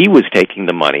was he was taking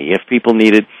the money. If people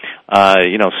needed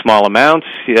small amounts,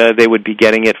 they would be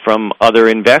getting it from other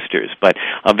investors. But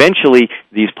eventually,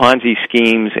 these Ponzi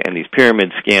schemes and these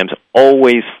pyramid scams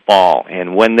always fall,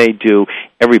 and when they do,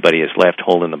 everybody is left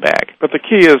holding the bag. But the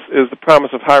key is the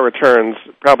promise of high returns,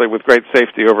 probably with great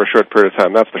safety over a short period of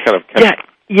time. That's the kind of catch.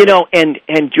 Yeah,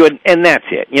 and Jordan, and that's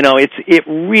it. It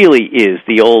really is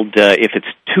the old if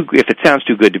it sounds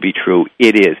too good to be true,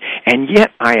 it is. And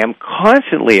yet, I am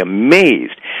constantly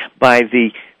amazed by the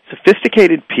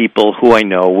sophisticated people who I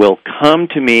know will come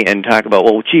to me and talk about,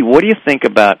 well, gee, what do you think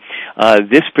about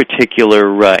this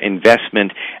particular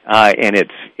investment? And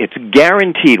it's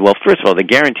guaranteed. Well, first of all, the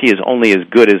guarantee is only as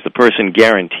good as the person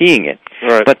guaranteeing it.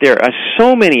 Right. But there are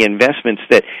so many investments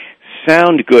that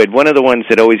sound good. One of the ones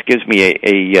that always gives me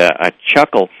a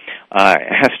chuckle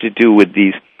has to do with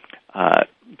these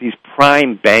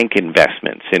prime bank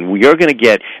investments, and you're going to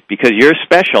get, because you're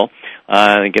special.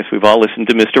 I guess we've all listened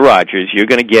to Mr. Rogers. You're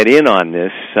going to get in on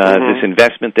this this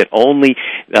investment that only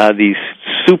these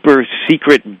super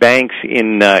secret banks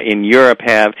in Europe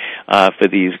have for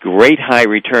these great high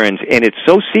returns, and it's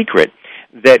so secret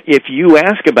that if you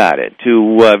ask about it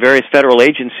to various federal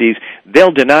agencies,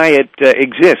 they'll deny it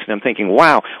exists. And I'm thinking,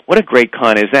 wow, what a great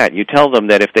con is that? You tell them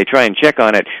that if they try and check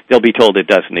on it, they'll be told it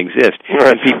doesn't exist.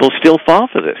 Right. And people still fall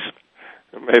for this.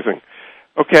 Amazing.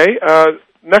 Okay,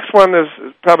 next one is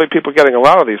probably people getting a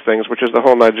lot of these things, which is the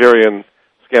whole Nigerian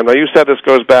scam. Now, you said this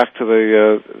goes back to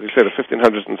the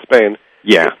 1500s in Spain.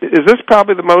 Yeah. Is this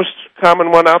probably the most common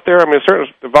one out there? I mean,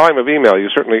 certainly the volume of email,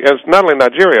 it's not only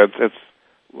Nigeria, it's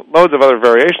loads of other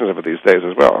variations of it these days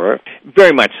as well, right?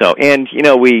 Very much so. And,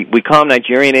 we call them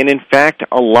Nigerian, and in fact,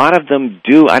 a lot of them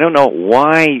do. I don't know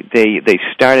why they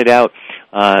started out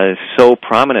so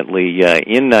prominently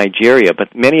in Nigeria,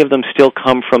 but many of them still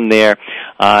come from there,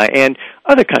 and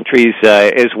other countries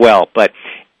as well. But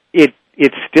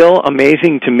it's still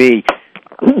amazing to me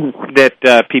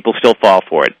that people still fall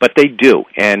for it, but they do,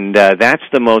 and that's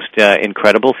the most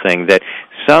incredible thing, that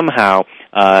somehow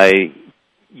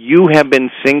you have been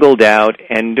singled out,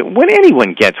 and when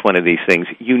anyone gets one of these things,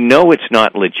 it's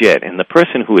not legit, and the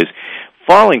person who is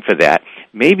falling for that,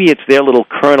 maybe it's their little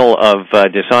kernel of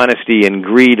dishonesty and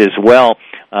greed as well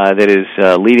that is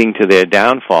leading to their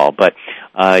downfall. But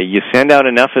you send out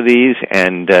enough of these,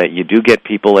 and you do get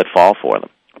people that fall for them.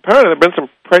 Apparently there have been some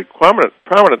quite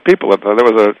prominent people. There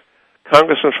was a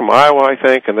congressman from Iowa, I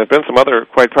think, and there have been some other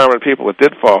quite prominent people that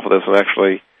did fall for this, and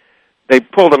actually they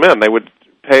pulled them in. They would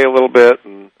pay a little bit,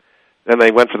 and then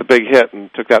they went for the big hit and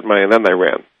took that money, and then they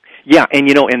ran. Yeah, and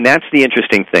and that's the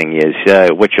interesting thing is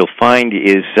what you'll find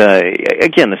is,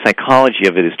 again, the psychology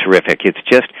of it is terrific. It's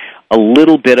just a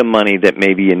little bit of money that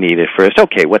maybe you need at first.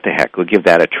 Okay, what the heck, we'll give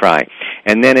that a try.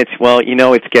 And then it's,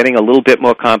 it's getting a little bit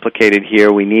more complicated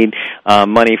here. We need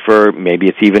money for, maybe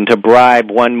it's even to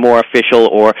bribe one more official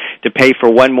or to pay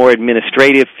for one more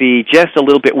administrative fee, just a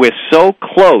little bit. We're so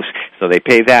close, so they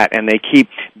pay that, and they keep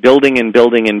building and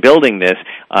building and building this,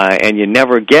 and you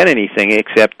never get anything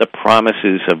except the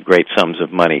promises of great sums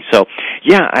of money. So,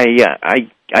 yeah,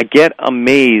 I get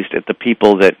amazed at the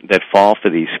people that fall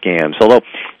for these scams. Although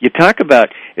you talk about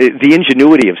the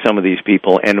ingenuity of some of these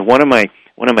people, and one of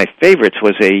my favorites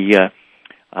was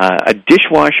a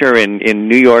dishwasher in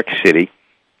New York City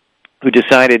who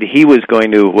decided he was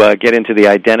going to get into the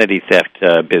identity theft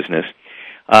business.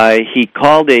 He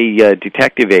called a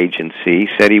detective agency,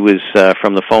 said he was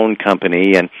from the phone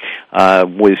company, and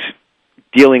was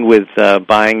dealing with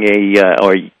buying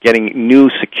or getting new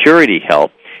security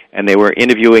help. And they were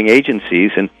interviewing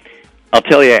agencies, and I'll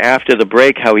tell you after the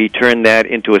break how he turned that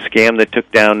into a scam that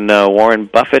took down Warren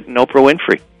Buffett and Oprah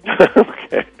Winfrey.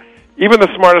 Okay. Even the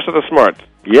smartest of the smart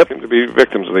seem to be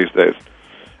victims of these days.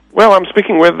 Well, I'm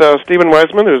speaking with Steven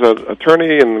Weisman, who's an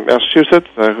attorney in Massachusetts,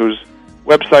 whose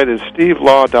website is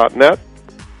stevelaw.net,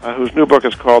 whose new book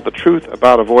is called The Truth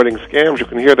About Avoiding Scams. You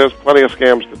can hear there's plenty of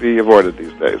scams to be avoided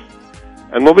these days.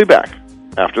 And we'll be back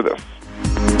after this.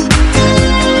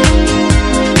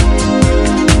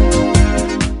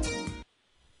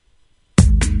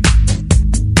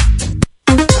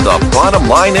 The bottom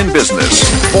line in business.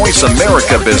 Voice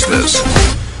America Business.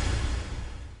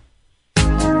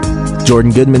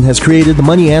 Jordan Goodman has created the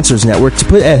Money Answers Network to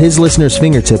put at his listeners'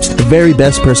 fingertips the very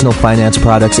best personal finance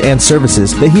products and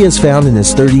services that he has found in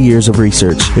his 30 years of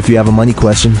research. If you have a money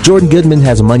question, Jordan Goodman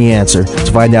has a money answer.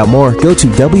 To find out more, go to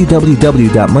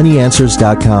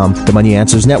www.moneyanswers.com. The Money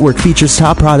Answers Network features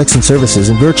top products and services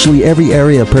in virtually every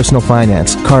area of personal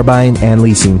finance, car buying and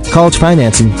leasing, college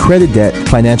financing, credit debt,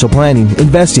 financial planning,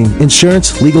 investing,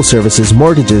 insurance, legal services,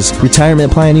 mortgages,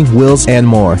 retirement planning, wills, and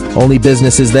more. Only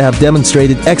businesses that have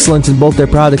demonstrated excellence in both their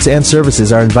products and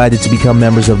services are invited to become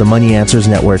members of the Money Answers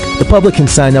Network. The public can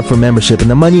sign up for membership in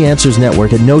the Money Answers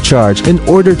Network at no charge in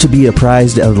order to be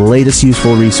apprised of the latest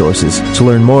useful resources. To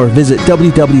learn more, visit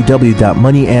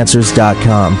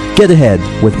www.moneyanswers.com. Get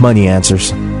ahead with Money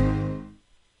Answers.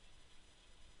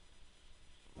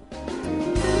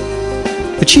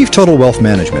 Achieve total wealth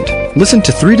management. Listen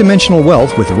to Three-Dimensional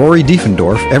Wealth with Rory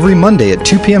Diefendorf every Monday at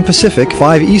 2 p.m. Pacific,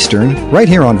 5 Eastern, right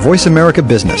here on Voice America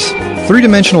Business.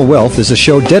 Three-Dimensional Wealth is a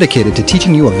show dedicated to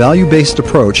teaching you a value-based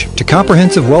approach to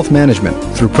comprehensive wealth management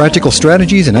through practical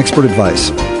strategies and expert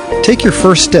advice. Take your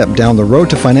first step down the road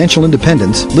to financial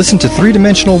independence. Listen to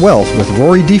Three-Dimensional Wealth with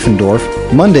Rory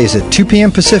Diefendorf, Mondays at 2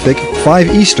 p.m. Pacific, 5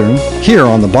 Eastern, here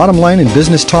on the Bottom Line in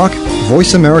Business Talk,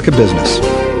 Voice America Business.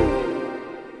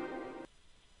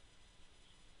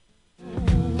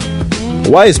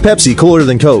 Why is Pepsi cooler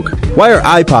than Coke? Why are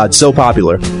iPods so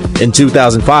popular? In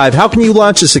 2005, how can you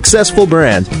launch a successful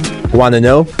brand? Want to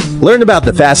know? Learn about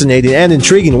the fascinating and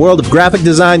intriguing world of graphic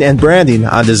design and branding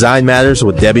on Design Matters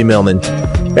with Debbie Millman.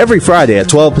 Every Friday at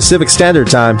 12 Pacific Standard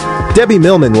Time, Debbie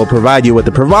Millman will provide you with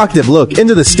a provocative look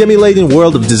into the stimulating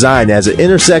world of design as it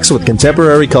intersects with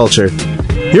contemporary culture.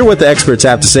 Hear what the experts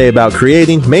have to say about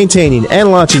creating, maintaining,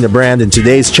 and launching a brand in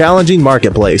today's challenging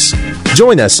marketplace.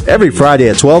 Join us every Friday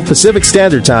at 12 Pacific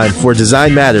Standard Time for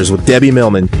Design Matters with Debbie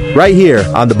Millman, right here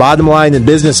on the Bottom Line in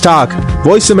Business Talk,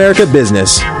 Voice America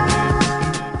Business.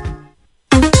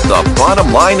 The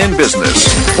Bottom Line in Business,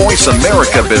 Voice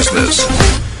America Business.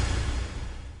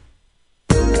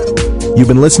 You've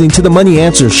been listening to the Money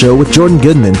Answers Show with Jordan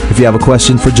Goodman. If you have a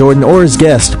question for Jordan or his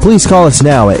guest, please call us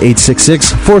now at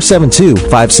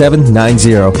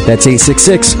 866-472-5790. That's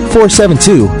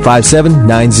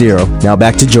 866-472-5790. Now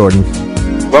back to Jordan.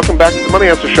 Welcome back to the Money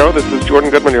Answers Show. This is Jordan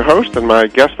Goodman, your host, and my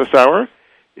guest this hour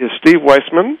is Steve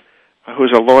Weisman,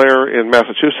 who's a lawyer in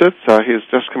Massachusetts. He's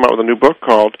just come out with a new book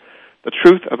called The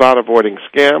Truth About Avoiding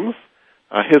Scams.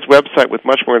 His website with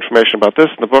much more information about this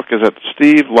in the book is at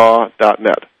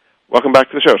stevelaw.net. Welcome back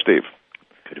to the show, Steve.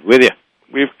 Good to be with you.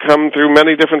 We've come through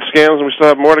many different scams, and we still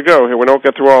have more to go here. We won't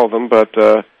get through all of them, but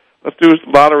let's do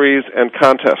lotteries and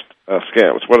contest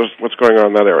scams. What's going on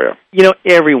in that area? You know,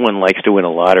 everyone likes to win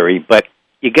a lottery, but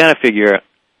you got to figure,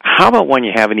 how about one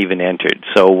you haven't even entered?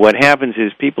 So what happens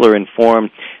is people are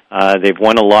informed they've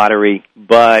won a lottery,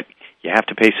 but you have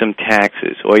to pay some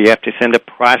taxes, or you have to send a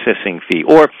processing fee,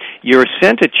 or you're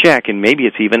sent a check, and maybe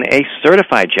it's even a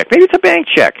certified check. Maybe it's a bank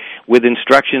check with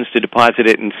instructions to deposit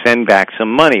it and send back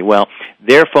some money. Well,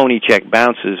 their phony check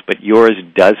bounces, but yours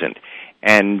doesn't.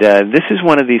 And this is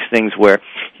one of these things where,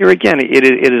 here again, it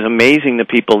is amazing the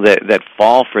people that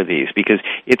fall for these, because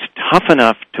it's tough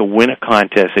enough to win a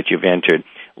contest that you've entered,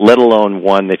 let alone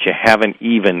one that you haven't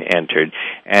even entered.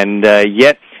 And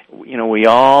yet, you know, we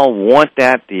all want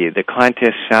that. The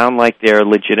contests sound like they're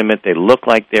legitimate. They look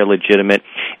like they're legitimate.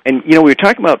 And, you know, we were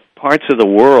talking about parts of the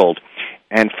world,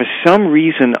 and for some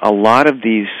reason, a lot of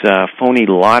these phony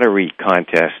lottery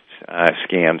contests,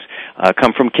 scams,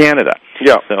 come from Canada.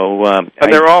 Yeah. So,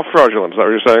 and they're all fraudulent, is that what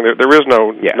you're saying? There is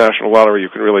no national lottery you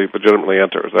can really legitimately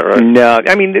enter, is that right? No.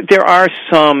 I mean, there are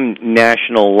some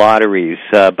national lotteries,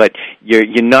 but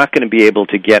you're not going to be able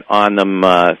to get on them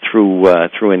through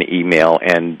an email,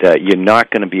 and you're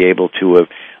not going to be able to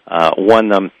have won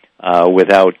them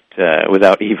without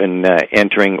even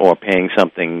entering or paying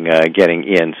something getting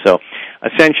in. So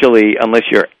essentially, unless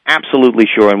you're absolutely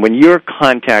sure, and when you're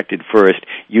contacted first,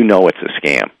 you know it's a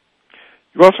scam.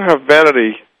 You also have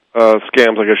vanity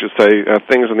scams, I guess you should say,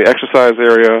 things in the exercise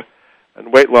area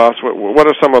and weight loss. What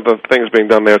are some of the things being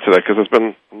done there today? Because there's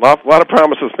been a lot of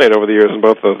promises made over the years in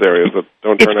both those areas that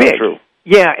don't turn out true.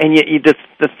 Yeah, and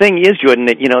the thing is, Jordan,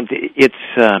 that, you know, it's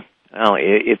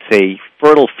a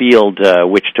fertile field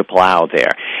which to plow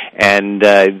there, and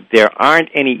there aren't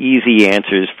any easy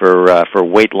answers for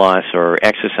weight loss or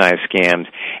exercise scams.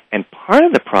 And part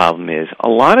of the problem is a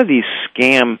lot of these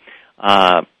scam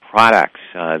products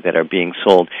that are being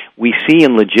sold, we see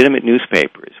in legitimate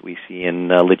newspapers, we see in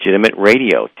legitimate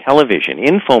radio, television,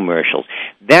 infomercials.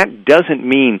 That doesn't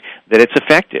mean that it's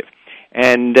effective.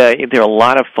 And there are a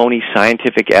lot of phony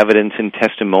scientific evidence and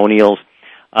testimonials.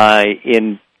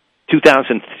 In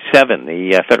 2007,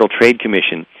 the Federal Trade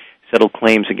Commission settled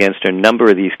claims against a number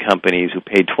of these companies who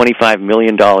paid $25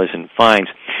 million in fines.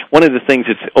 One of the things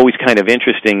that's always kind of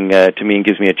interesting to me and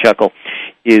gives me a chuckle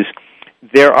is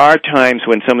there are times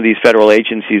when some of these federal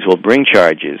agencies will bring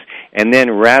charges, and then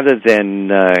rather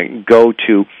than go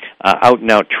to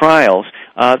out-and-out trials,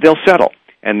 they'll settle.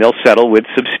 And they'll settle with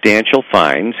substantial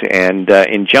fines and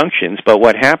injunctions. But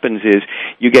what happens is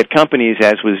you get companies,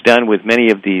 as was done with many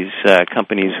of these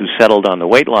companies who settled on the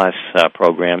weight loss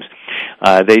programs,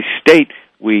 they state,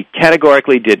 we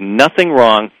categorically did nothing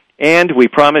wrong, and we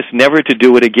promise never to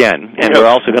do it again, and we're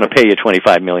also going to pay you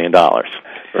 $25 million.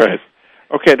 Right.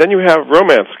 Okay, then you have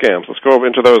romance scams. Let's go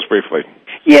into those briefly.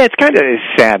 Yeah, it's kind of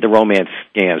sad, the romance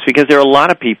scams, because there are a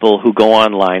lot of people who go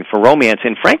online for romance,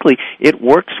 and frankly, it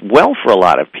works well for a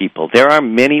lot of people. There are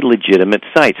many legitimate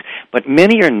sites, but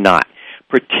many are not,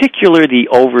 particularly the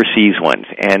overseas ones,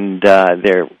 and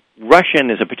they're Russian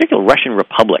is a particular Russian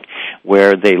republic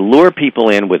where they lure people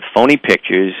in with phony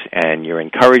pictures, and you're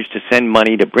encouraged to send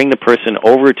money to bring the person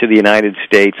over to the United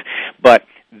States, but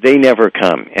they never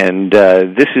come. And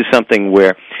this is something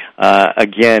where,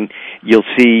 again, you'll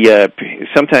see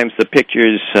sometimes the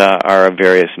pictures are of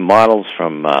various models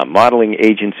from modeling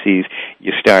agencies.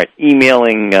 You start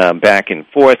emailing back and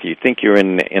forth. You think you're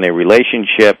in a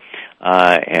relationship,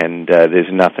 and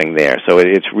there's nothing there. So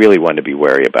it's really one to be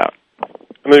wary about.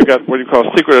 And then you've got what you call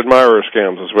secret admirer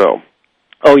scams as well.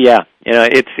 Oh, yeah. You know,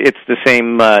 it's the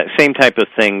same type of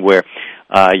thing where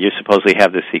you supposedly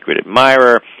have the secret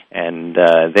admirer, and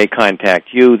they contact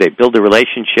you, they build a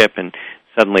relationship, and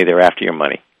suddenly they're after your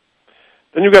money.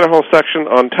 Then you've got a whole section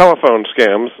on telephone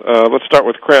scams. Let's start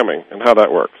with cramming and how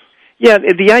that works. Yeah,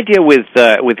 the idea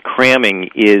with cramming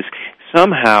is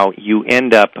somehow you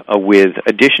end up with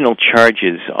additional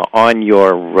charges on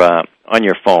your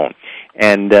phone,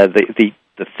 and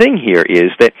the thing here is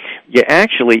that you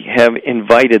actually have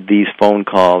invited these phone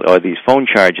calls or these phone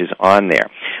charges on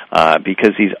there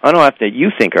because these that you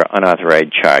think are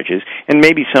unauthorized charges, and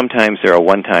maybe sometimes they're a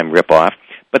one-time rip-off,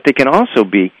 but they can also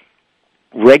be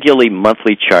regularly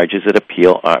monthly charges that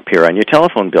appear on your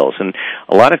telephone bills. And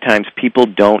a lot of times people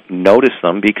don't notice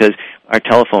them because our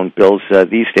telephone bills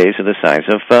these days are the size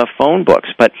of phone books.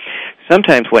 But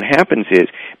sometimes what happens is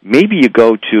maybe you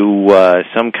go to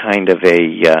some kind of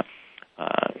a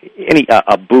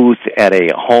booth at a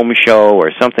home show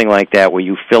or something like that where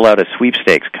you fill out a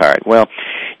sweepstakes card. Well,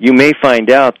 you may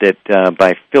find out that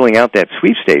by filling out that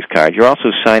sweepstakes card, you're also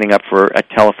signing up for a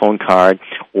telephone card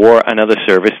or another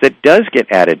service that does get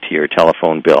added to your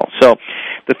telephone bill. So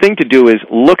the thing to do is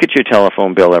look at your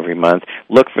telephone bill every month,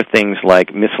 look for things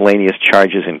like miscellaneous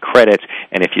charges and credits,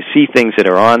 and if you see things that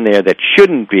are on there that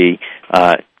shouldn't be,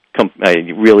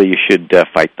 really you should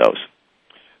fight those.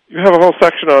 You have a whole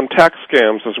section on tax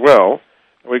scams as well.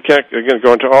 We can't, again,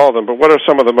 go into all of them, but what are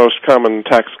some of the most common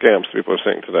tax scams people are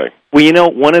seeing today? Well, you know,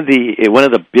 one of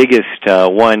the biggest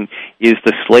one is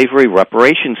the slavery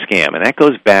reparation scam, and that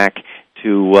goes back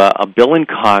to a bill in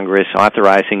Congress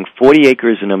authorizing 40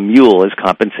 acres and a mule as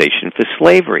compensation for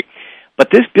slavery. But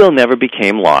this bill never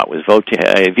became law. It was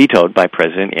vetoed by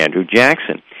President Andrew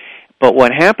Jackson. But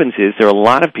what happens is there are a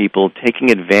lot of people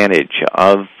taking advantage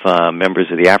of members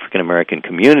of the African American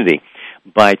community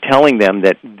by telling them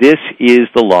that this is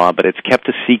the law, but it's kept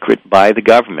a secret by the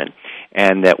government,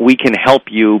 and that we can help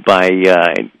you by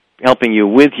helping you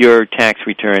with your tax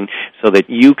return so that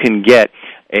you can get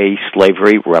a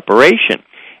slavery reparation.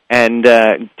 And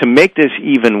to make this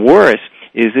even worse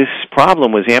is this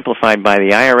problem was amplified by the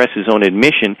IRS's own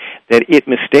admission that it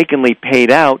mistakenly paid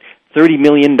out $30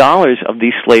 million of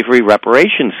these slavery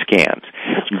reparation scams.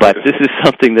 But this is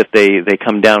something that they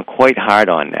come down quite hard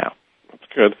on now. That's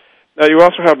good. Now, you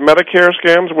also have Medicare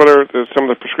scams. What are some of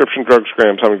the prescription drug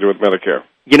scams having to do with Medicare?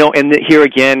 You know, and here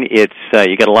again, it's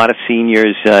you got a lot of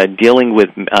seniors dealing with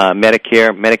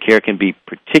Medicare. Medicare can be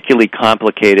particularly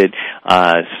complicated.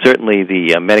 Certainly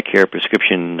the Medicare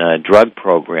prescription drug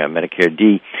program, Medicare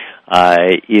D,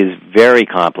 is very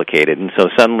complicated. And so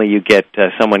suddenly you get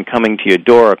someone coming to your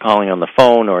door or calling on the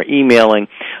phone or emailing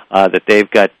that they've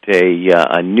got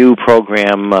a new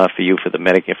program for you for the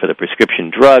Medicare, for the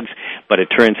prescription drugs, but it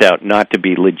turns out not to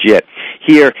be legit.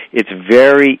 Here, it's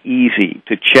very easy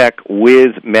to check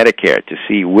with Medicare to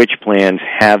see which plans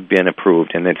have been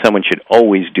approved, and then someone should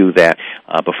always do that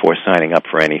before signing up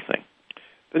for anything.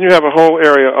 Then you have a whole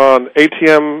area on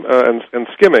ATM and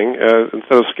skimming.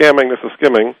 Instead of scamming, this is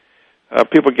skimming.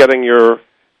 People getting your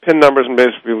PIN numbers and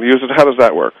basically use it. How does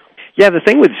that work? Yeah, the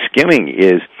thing with skimming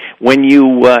is when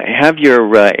you have your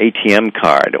ATM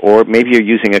card, or maybe you're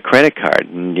using a credit card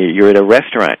and you're at a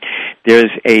restaurant,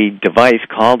 there's a device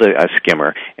called a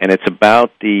skimmer, and it's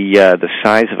about the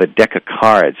size of a deck of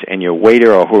cards, and your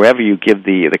waiter or whoever you give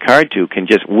the card to can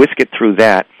just whisk it through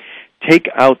that, take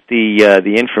out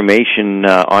the information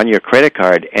on your credit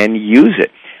card, and use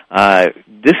it.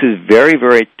 This is very,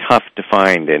 very tough to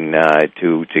find and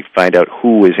to find out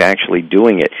who is actually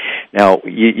doing it. Now,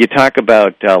 you talk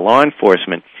about law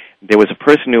enforcement. There was a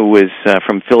person who was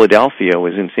from Philadelphia,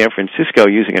 was in San Francisco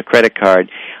using a credit card,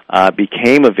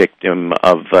 became a victim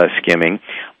of skimming,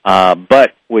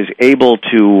 but was able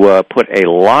to put a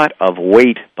lot of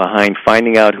weight behind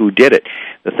finding out who did it.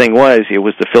 The thing was, it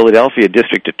was the Philadelphia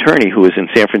district attorney who was in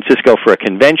San Francisco for a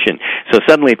convention, so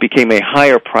suddenly it became a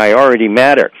higher priority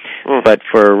matter. But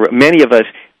for many of us,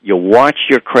 you watch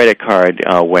your credit card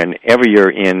whenever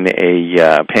you're in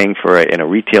paying for in a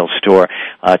retail store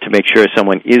to make sure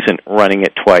someone isn't running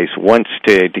it twice, once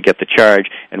to get the charge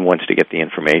and once to get the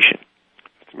information.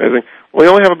 It's amazing. We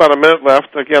only have about a minute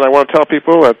left. Again, I want to tell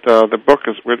people that the book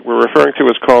we're referring to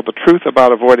is called The Truth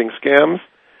About Avoiding Scams.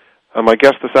 My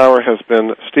guest this hour has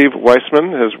been Steve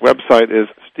Weisman. His website is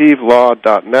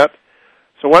stevelaw.net.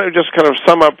 So why don't you just kind of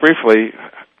sum up briefly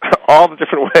all the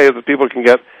different ways that people can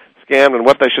get scammed and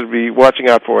what they should be watching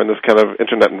out for in this kind of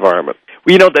Internet environment?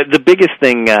 Well, the biggest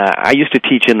thing, I used to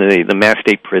teach in the Mass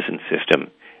State prison system,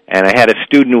 and I had a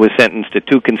student who was sentenced to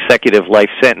 2 consecutive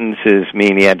life sentences,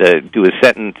 meaning he had to do a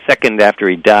second after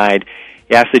he died.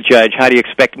 He asked the judge, how do you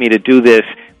expect me to do this?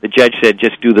 The judge said,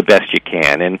 just do the best you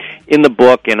can. And in the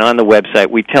book and on the website,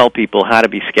 we tell people how to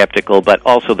be skeptical, but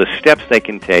also the steps they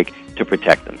can take to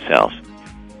protect themselves.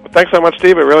 Well, thanks so much,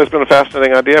 Steve. It really has been a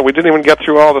fascinating idea. We didn't even get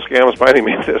through all the scams by any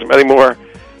means. There's many more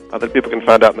that people can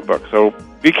find out in the book. So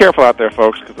be careful out there,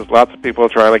 folks, because there's lots of people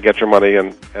trying to get your money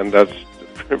and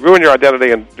ruin your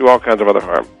identity and do all kinds of other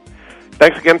harm.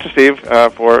 Thanks again to Steve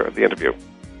for the interview.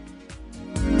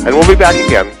 And we'll be back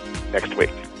again next week.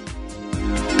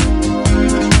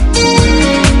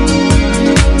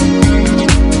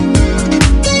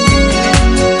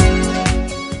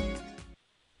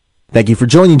 Thank you for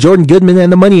joining Jordan Goodman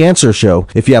and the Money Answer Show.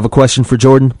 If you have a question for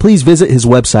Jordan, please visit his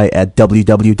website at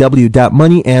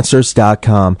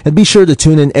www.moneyanswers.com. And be sure to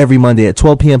tune in every Monday at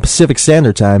 12 p.m. Pacific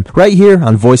Standard Time right here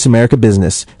on Voice America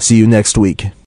Business. See you next week.